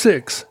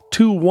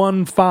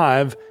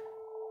 26215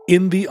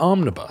 in the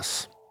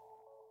omnibus.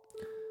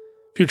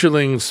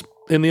 Futurelings,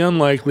 in the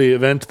unlikely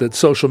event that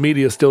social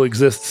media still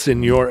exists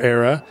in your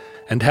era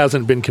and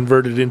hasn't been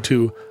converted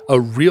into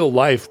a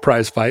real-life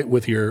prize fight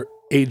with your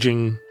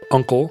aging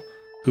uncle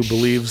who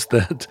believes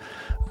that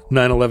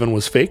 9/11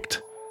 was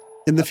faked.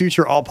 In the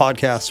future, all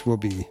podcasts will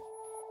be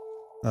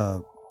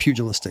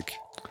pugilistic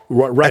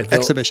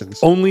exhibitions.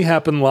 Only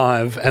happen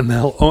live, and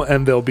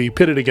they'll be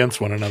pitted against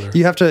one another.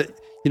 You have to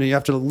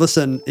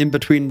listen in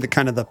between the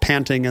kind of the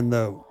panting and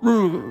the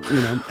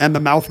and the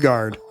mouth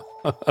guard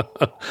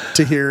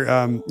to hear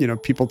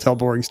people tell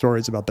boring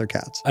stories about their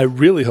cats. I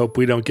really hope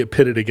we don't get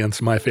pitted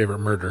against My Favorite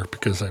Murder,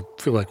 because I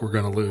feel like we're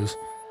going to lose.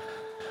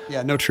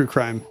 Yeah, no true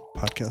crime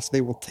podcast.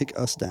 They will take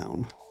us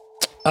down.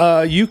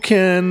 You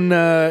can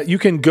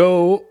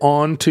go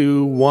on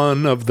to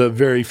one of the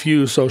very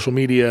few social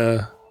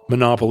media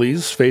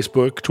monopolies: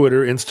 Facebook,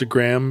 Twitter,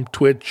 Instagram,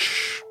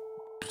 Twitch,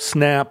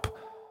 Snap,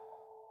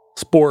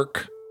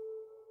 Spork,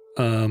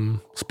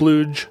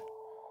 Splooge,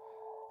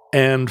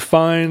 and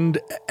find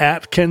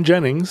at Ken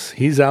Jennings.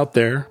 He's out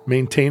there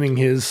maintaining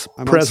his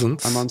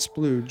presence. I'm on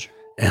Splooge.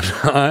 And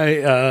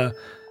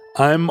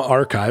I'm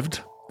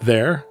archived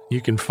there. You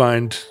can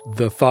find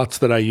the thoughts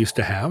that I used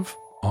to have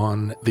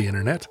on the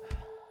internet.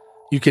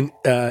 You can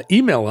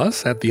email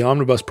us at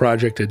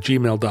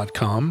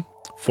theomnibusproject@gmail.com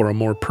for a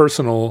more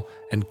personal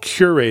and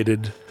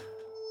curated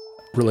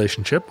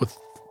relationship with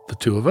the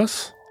two of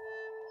us.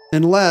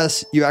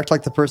 Unless you act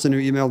like the person who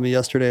emailed me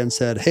yesterday and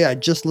said, hey, I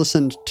just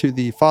listened to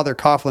the Father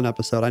Coughlin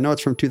episode. I know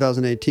it's from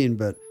 2018,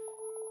 but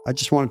I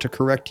just wanted to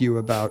correct you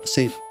about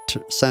Saint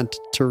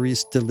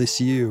Therese de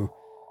Lisieux.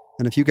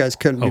 And if you guys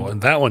couldn't,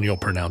 and that one you'll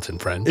pronounce in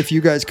French. If you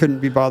guys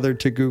couldn't be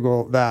bothered to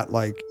Google that,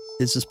 like,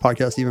 is this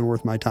podcast even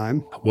worth my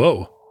time?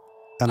 Whoa.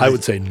 And I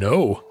would say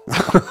no.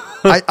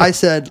 I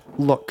said,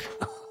 look,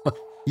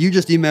 you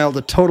just emailed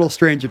a total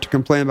stranger to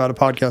complain about a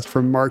podcast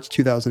from March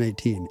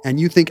 2018, and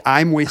you think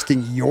I'm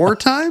wasting your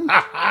time?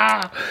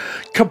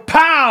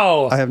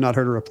 Kapow! I have not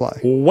heard a reply.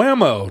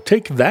 Whammo.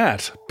 Take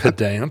that,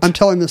 pedant. I'm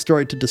telling this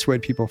story to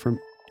dissuade people from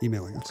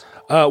emailing us.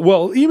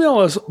 Well, email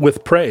us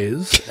with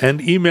praise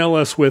and email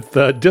us with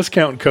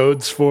discount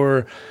codes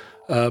for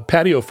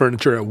patio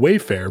furniture at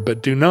Wayfair,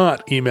 but do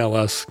not email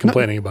us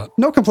complaining about...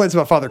 No complaints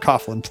about Father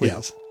Coughlin, please. Yeah.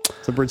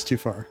 It's a bridge too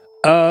far.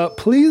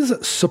 Please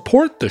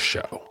support the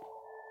show.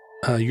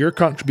 Your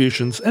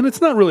contributions, and it's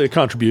not really a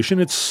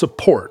contribution, it's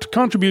support.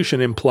 Contribution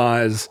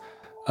implies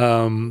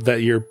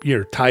that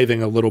you're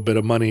tithing a little bit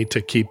of money to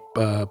keep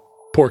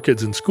poor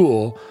kids in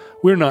school.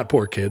 We're not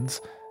poor kids,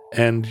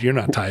 and you're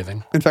not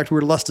tithing. In fact,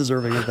 we're less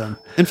deserving of them.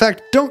 In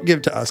fact, don't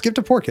give to us. Give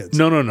to poor kids.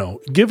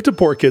 No. Give to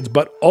poor kids,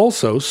 but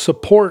also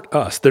support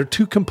us. They're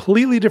two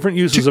completely different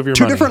uses of your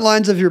money. Two different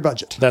lines of your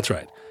budget. That's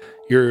right.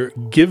 You're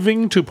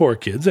giving to poor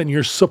kids and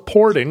you're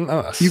supporting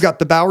us. You got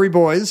the Bowery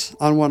Boys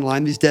on one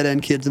line, these dead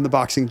end kids in the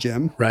boxing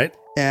gym. Right.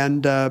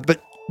 And,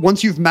 but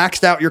once you've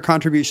maxed out your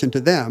contribution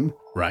to them,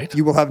 right,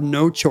 you will have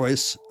no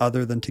choice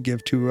other than to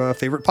give to a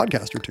favorite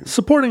podcast or two.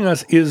 Supporting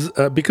us is,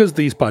 because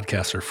these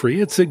podcasts are free,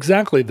 it's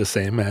exactly the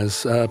same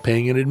as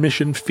paying an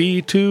admission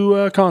fee to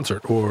a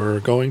concert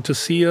or going to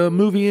see a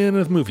movie in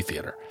a movie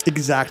theater.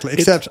 Exactly.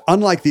 Except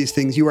unlike these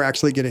things, you are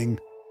actually getting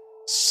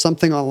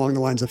something along the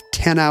lines of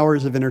 10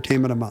 hours of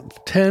entertainment a month.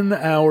 10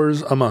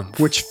 hours a month.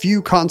 Which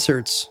few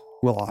concerts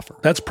will offer.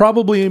 That's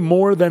probably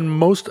more than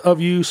most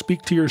of you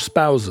speak to your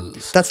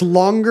spouses. That's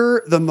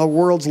longer than the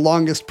world's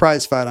longest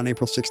prize fight on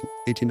April 6,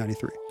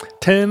 1893.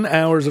 10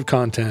 hours of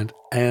content,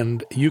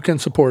 and you can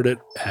support it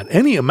at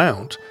any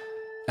amount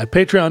at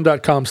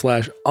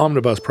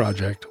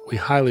patreon.com/omnibusproject. We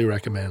highly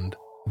recommend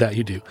that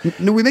you do.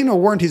 No, we make no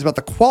warranties about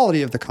the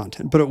quality of the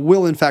content, but it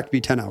will in fact be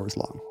 10 hours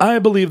long. I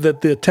believe that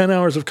the 10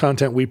 hours of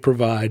content we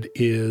provide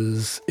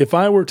is, if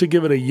I were to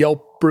give it a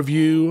Yelp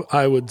review,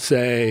 I would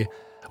say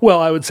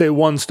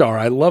 1 star.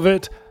 I love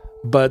it,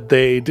 but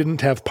they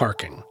didn't have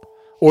parking.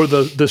 Or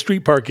the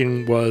street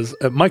parking was,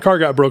 my car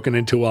got broken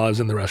into while I was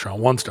in the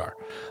restaurant. 1 star.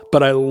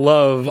 But I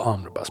love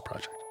Omnibus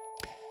Project.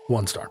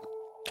 1 star.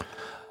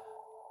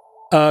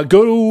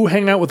 Go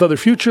hang out with other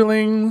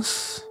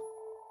Futurelings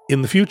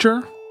in the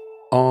future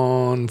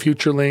on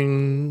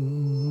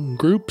Futureling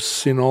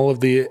groups in all of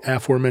the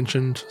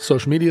aforementioned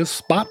social media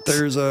spots.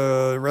 There's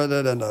a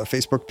Reddit and a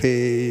Facebook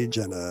page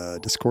and a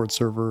Discord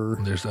server.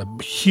 There's a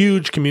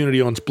huge community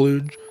on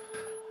Splooge.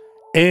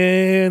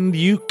 And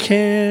you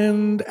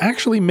can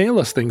actually mail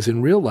us things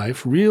in real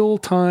life,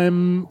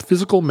 real-time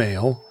physical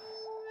mail,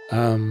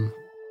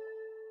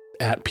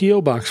 at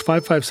P.O. Box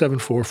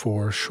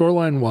 55744,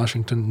 Shoreline,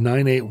 Washington,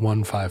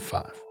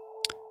 98155.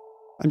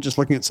 I'm just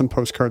looking at some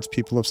postcards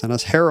people have sent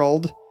us.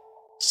 Harold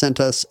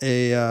sent us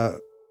a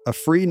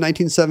free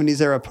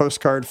 1970s era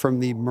postcard from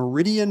the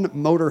Meridian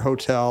Motor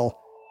Hotel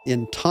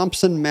in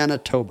Thompson,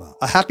 Manitoba.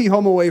 A happy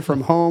home away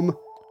from home.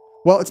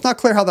 Well, it's not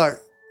clear how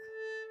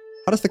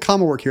does the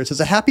comma work here? It says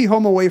a happy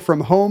home away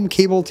from home,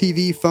 cable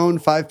TV, phone,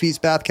 5-piece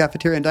bath,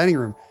 cafeteria, and dining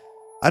room.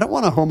 I don't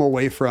want a home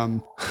away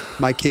from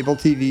my cable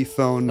TV,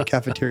 phone,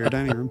 cafeteria,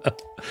 dining room.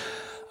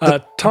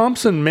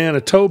 Thompson,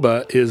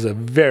 Manitoba is a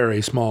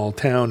very small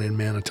town in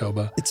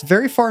Manitoba. It's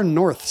very far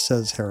north,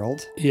 says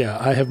Harold. Yeah,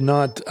 I have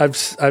not.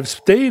 I've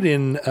stayed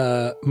in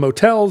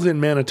motels in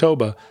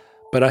Manitoba,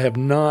 but I have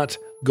not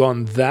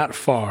gone that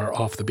far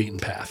off the beaten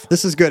path.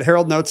 This is good.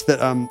 Harold notes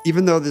that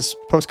even though this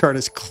postcard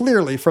is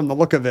clearly, from the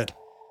look of it,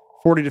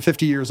 40 to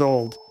 50 years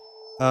old,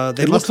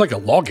 it looks like a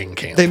logging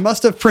camp. They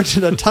must have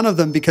printed a ton of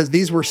them because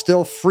these were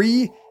still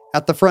free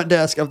at the front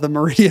desk of the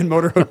Meridian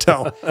Motor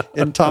Hotel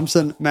in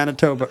Thompson,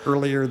 Manitoba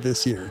earlier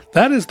this year.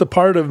 That is the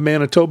part of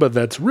Manitoba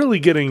that's really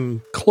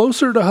getting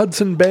closer to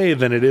Hudson Bay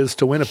than it is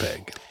to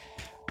Winnipeg.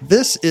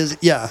 This is,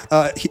 he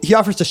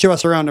offers to show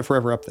us around if we're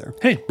ever up there.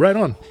 Hey, right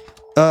on.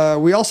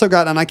 We also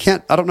got, and I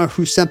don't know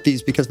who sent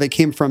these because they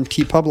came from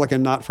TeePublic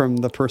and not from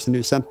the person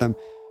who sent them,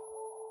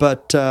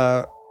 but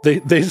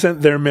they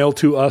sent their mail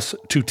to us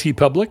to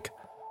TeePublic?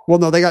 Well,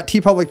 no, they got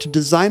TeePublic to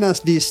design us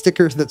these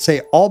stickers that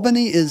say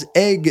Albany is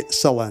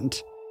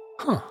egg-cellent.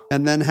 Huh.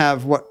 And then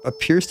have what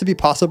appears to be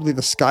possibly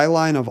the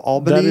skyline of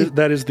Albany.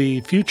 That is the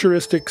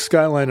futuristic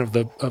skyline of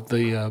the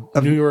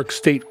New York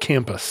State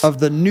campus. Of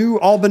the New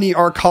Albany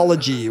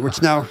Arcology,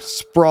 which now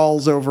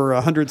sprawls over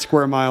 100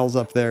 square miles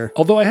up there.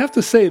 Although I have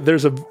to say,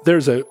 there's a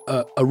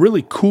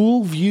really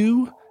cool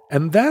view,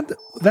 and that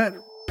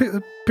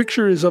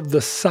picture is of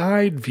the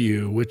side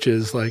view, which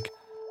is like,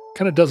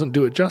 kind of doesn't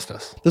do it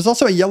justice. There's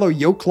also a yellow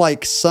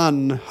yolk-like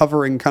sun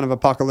hovering kind of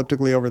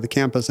apocalyptically over the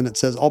campus, and it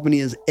says Albany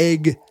is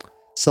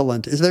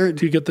egg-cellent. Is there?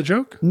 Do you get the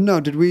joke?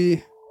 No, did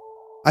we?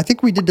 I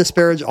think we did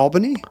disparage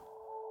Albany.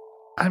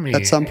 I mean,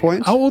 at some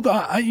point.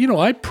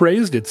 I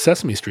praised its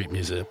Sesame Street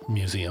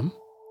museum.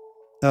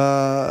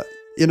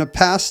 In a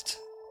past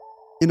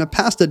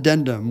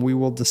addendum, we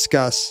will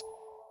discuss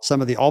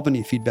some of the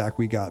Albany feedback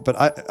we got, but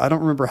I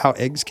don't remember how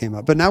eggs came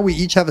up. But now we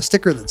each have a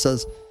sticker that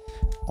says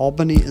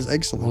Albany is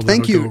excellent. Well,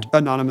 thank you,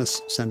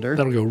 anonymous sender.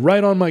 That'll go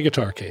right on my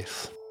guitar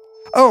case.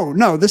 Oh,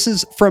 no, this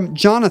is from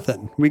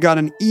Jonathan. We got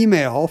an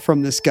email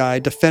from this guy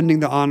defending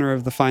the honor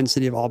of the fine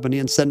city of Albany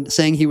and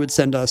saying he would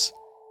send us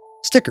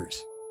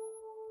stickers.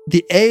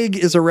 The egg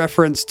is a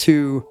reference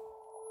to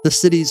the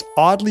city's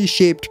oddly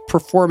shaped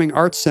performing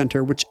arts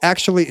center, which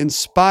actually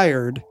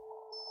inspired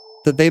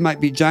the They Might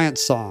Be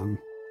Giants song,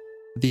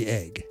 The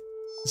Egg.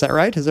 Is that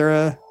right? Is there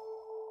a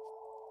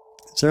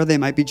They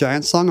Might Be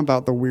Giants song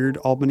about the weird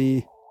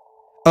Albany?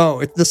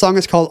 Oh, the song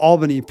is called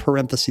Albany,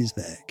 parentheses,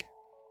 The Egg.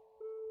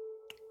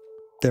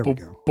 There we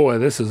go. Boy,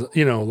 this is,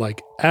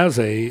 like as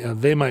a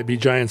They Might Be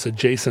Giants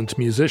adjacent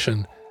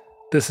musician,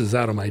 this is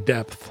out of my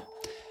depth.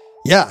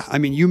 Yeah, I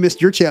mean, you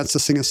missed your chance to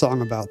sing a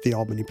song about the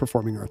Albany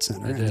Performing Arts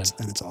Center, and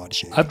it's odd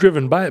shape. I've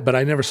driven by it, but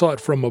I never saw it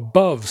from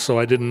above, so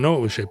I didn't know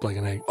it was shaped like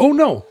an egg. Oh,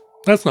 no,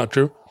 that's not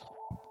true.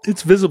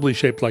 It's visibly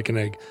shaped like an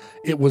egg.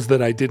 It was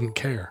that I didn't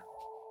care.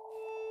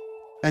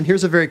 And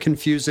here's a very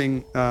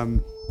confusing...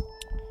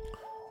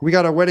 we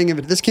got a wedding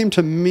invitation. This came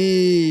to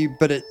me,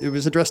 but it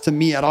was addressed to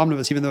me at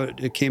Omnibus, even though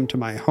it came to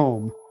my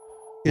home.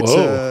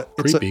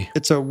 Creepy.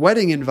 It's a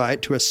wedding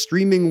invite to a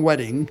streaming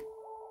wedding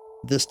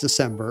this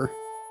December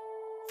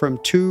from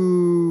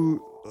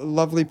two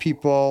lovely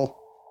people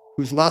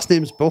whose last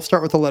names both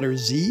start with the letter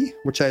Z,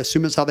 which I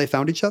assume is how they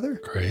found each other.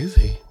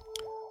 Crazy.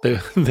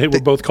 They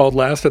were both called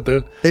last at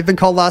the... They've been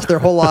called last their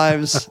whole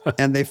lives,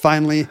 and they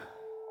finally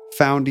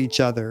found each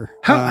other.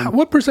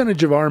 What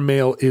percentage of our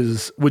mail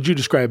would you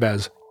describe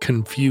as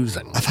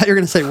confusing? I thought you were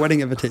going to say wedding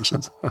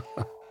invitations.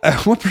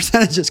 What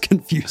percentage is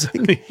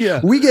confusing?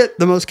 Yeah. We get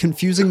the most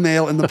confusing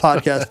mail in the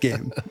podcast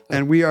game,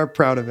 and we are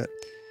proud of it.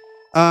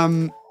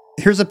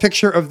 Here's a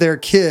picture of their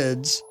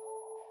kids.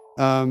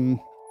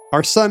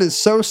 Our son is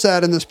so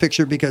sad in this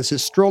picture because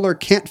his stroller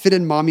can't fit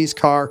in mommy's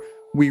car.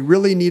 We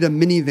really need a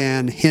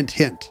minivan, hint,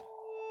 hint.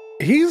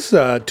 He's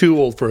too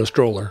old for a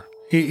stroller.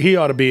 He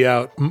ought to be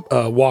out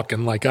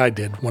walking like I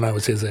did when I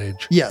was his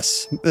age.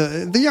 Yes.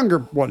 The younger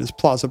one is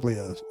plausibly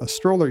a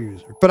stroller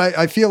user. But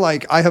I feel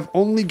like I have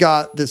only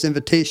got this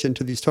invitation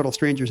to these total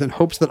strangers in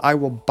hopes that I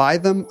will buy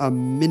them a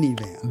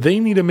minivan. They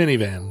need a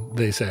minivan,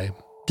 they say.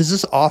 Does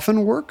this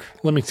often work?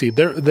 Let me see.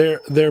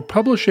 They're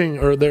publishing,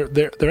 or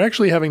they're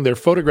actually having their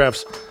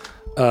photographs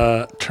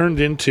turned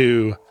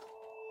into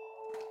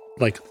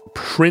like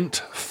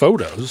print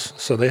photos,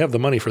 so they have the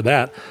money for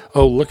that.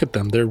 Oh, look at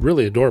them. They're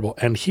really adorable.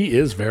 And he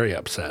is very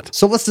upset.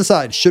 So let's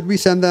decide. Should we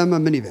send them a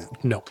minivan?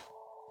 No.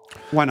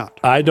 Why not?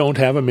 I don't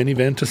have a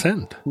minivan to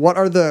send. What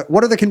are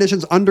the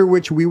conditions under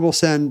which we will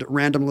send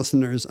random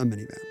listeners a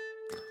minivan?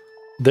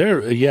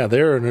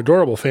 They're an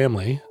adorable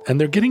family, and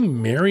they're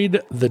getting married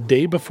the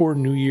day before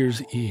New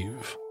Year's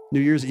Eve. New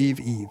Year's Eve.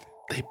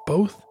 They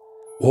both...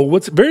 Well,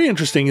 what's very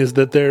interesting is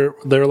that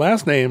their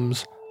last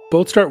names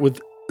both start with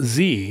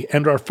Z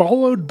and are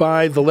followed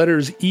by the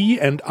letters E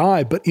and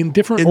I, but in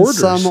different orders.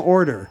 In some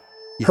order.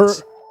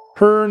 Yes.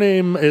 Her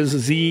name is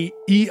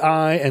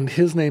Z-E-I and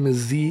his name is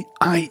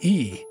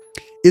Z-I-E.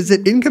 Is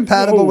it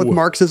incompatible with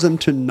Marxism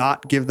to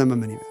not give them a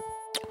minivan?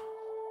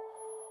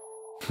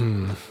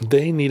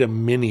 They need a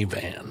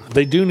minivan.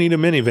 They do need a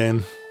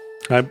minivan.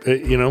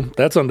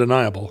 That's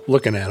undeniable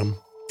looking at them.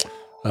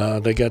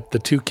 They got the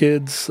two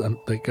kids.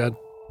 They got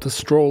the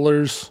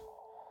strollers.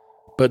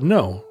 But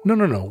no.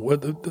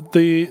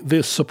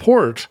 The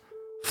support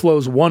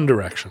flows one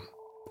direction.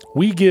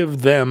 We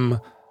give them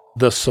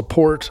the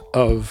support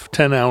of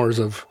 10 hours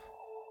of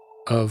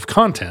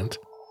content.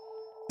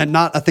 And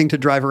not a thing to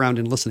drive around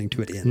and listening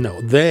to it in.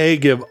 No, they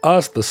give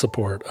us the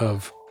support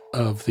of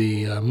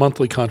the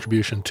monthly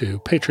contribution to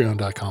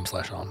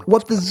patreon.com/omnibus.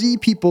 What the Z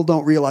people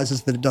don't realize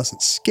is that it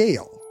doesn't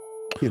scale.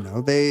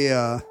 They...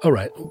 All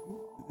right.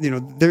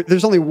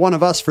 There's only one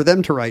of us for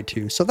them to write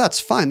to, so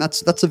that's fine.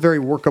 That's a very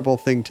workable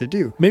thing to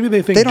do. Maybe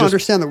they think they don't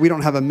understand that we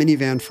don't have a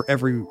minivan for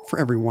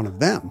every one of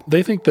them.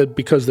 They think that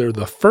because they're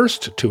the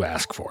first to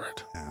ask for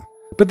it. Yeah.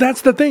 But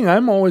that's the thing.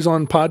 I'm always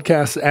on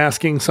podcasts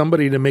asking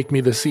somebody to make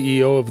me the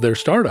CEO of their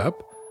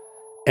startup,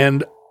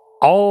 and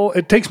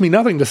it takes me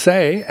nothing to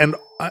say, and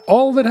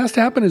all that has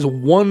to happen is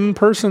one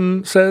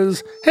person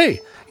says, "Hey,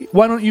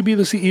 why don't you be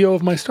the CEO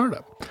of my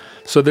startup?"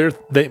 So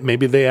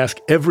maybe they ask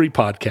every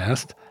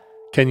podcast,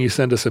 "Can you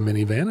send us a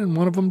minivan?" And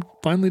one of them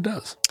finally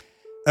does.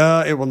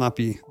 It will not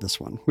be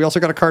this one. We also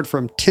got a card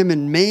from Tim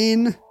in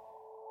Maine,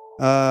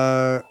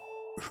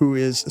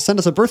 who sent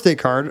us a birthday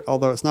card,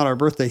 although it's not our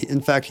birthday. In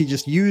fact, he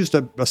just used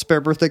a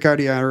spare birthday card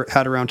he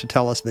had around to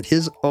tell us that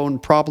his own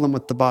problem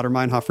with the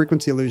Baader-Meinhof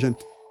frequency illusion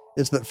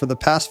is that for the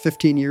past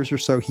 15 years or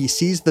so, he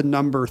sees the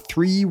number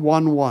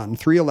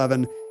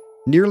 311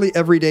 nearly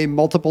every day,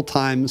 multiple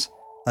times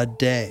a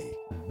day.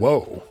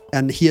 Whoa.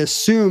 And he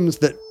assumes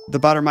that the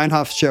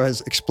Baader-Meinhof show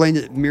has explained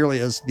it merely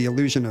as the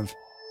illusion of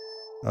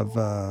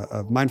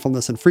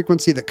mindfulness and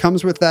frequency that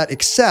comes with that,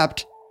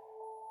 except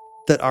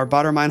that our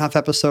Baader-Meinhof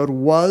episode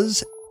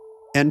was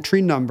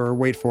entry number,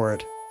 wait for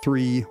it,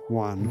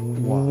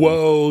 311.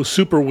 Whoa,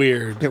 super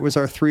weird. It was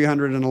our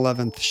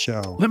 311th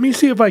show. Let me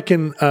see if I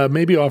can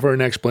maybe offer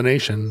an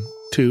explanation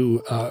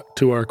to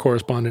our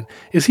correspondent.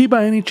 Is he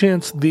by any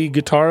chance the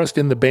guitarist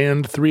in the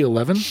band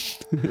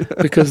 311?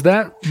 Because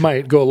that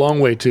might go a long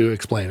way to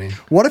explaining.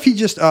 What if he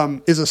just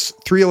is a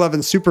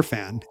 311 super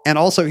fan, and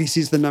also he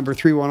sees the number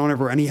 311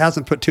 everywhere, and he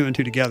hasn't put two and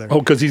two together? Oh,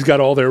 because he's got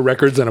all their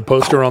records and a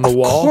poster on the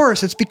wall? Of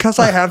course. It's because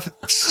I have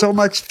so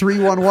much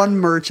 311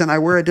 merch, and I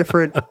wear a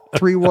different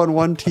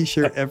 311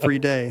 t-shirt every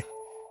day.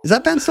 Is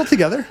that band still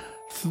together?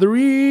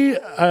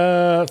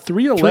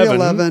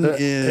 311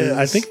 is...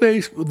 I think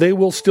they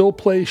will still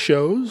play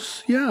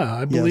shows. Yeah,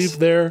 I believe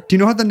they're... Do you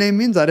know what the name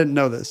means? I didn't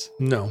know this.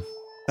 No.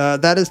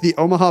 That is the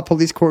Omaha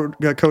Police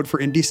Code for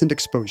indecent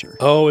exposure.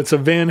 Oh, it's a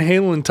Van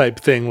Halen type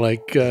thing,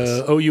 like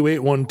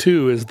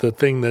OU812 is the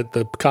thing that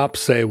the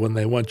cops say when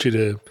they want you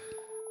to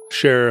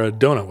share a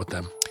donut with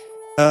them.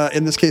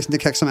 In this case,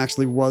 Nick Hexum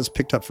actually was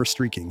picked up for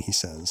streaking, he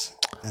says,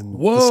 and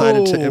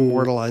decided to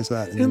immortalize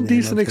that.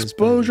 Indecent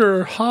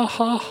exposure. Ha,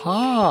 ha,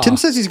 ha. Tim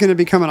says he's going to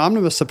become an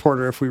Omnibus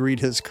supporter if we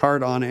read his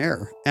card on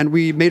air. And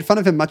we made fun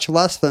of him much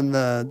less than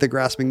the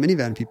grasping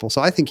minivan people.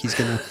 So I think he's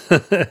going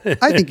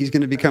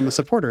to become a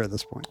supporter at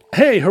this point.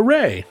 Hey,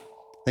 hooray.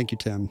 Thank you,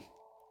 Tim.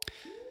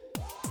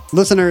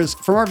 Listeners,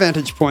 from our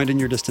vantage point in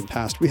your distant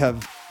past, we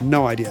have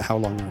no idea how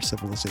long our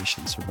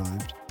civilization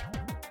survived.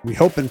 We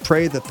hope and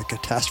pray that the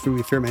catastrophe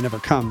we fear may never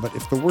come, but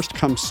if the worst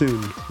comes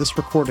soon, this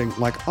recording,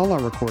 like all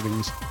our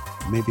recordings,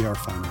 may be our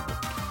final word.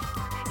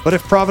 But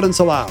if Providence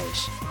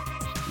allows,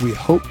 we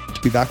hope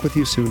to be back with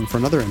you soon for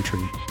another entry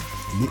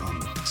in the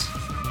Omnibus.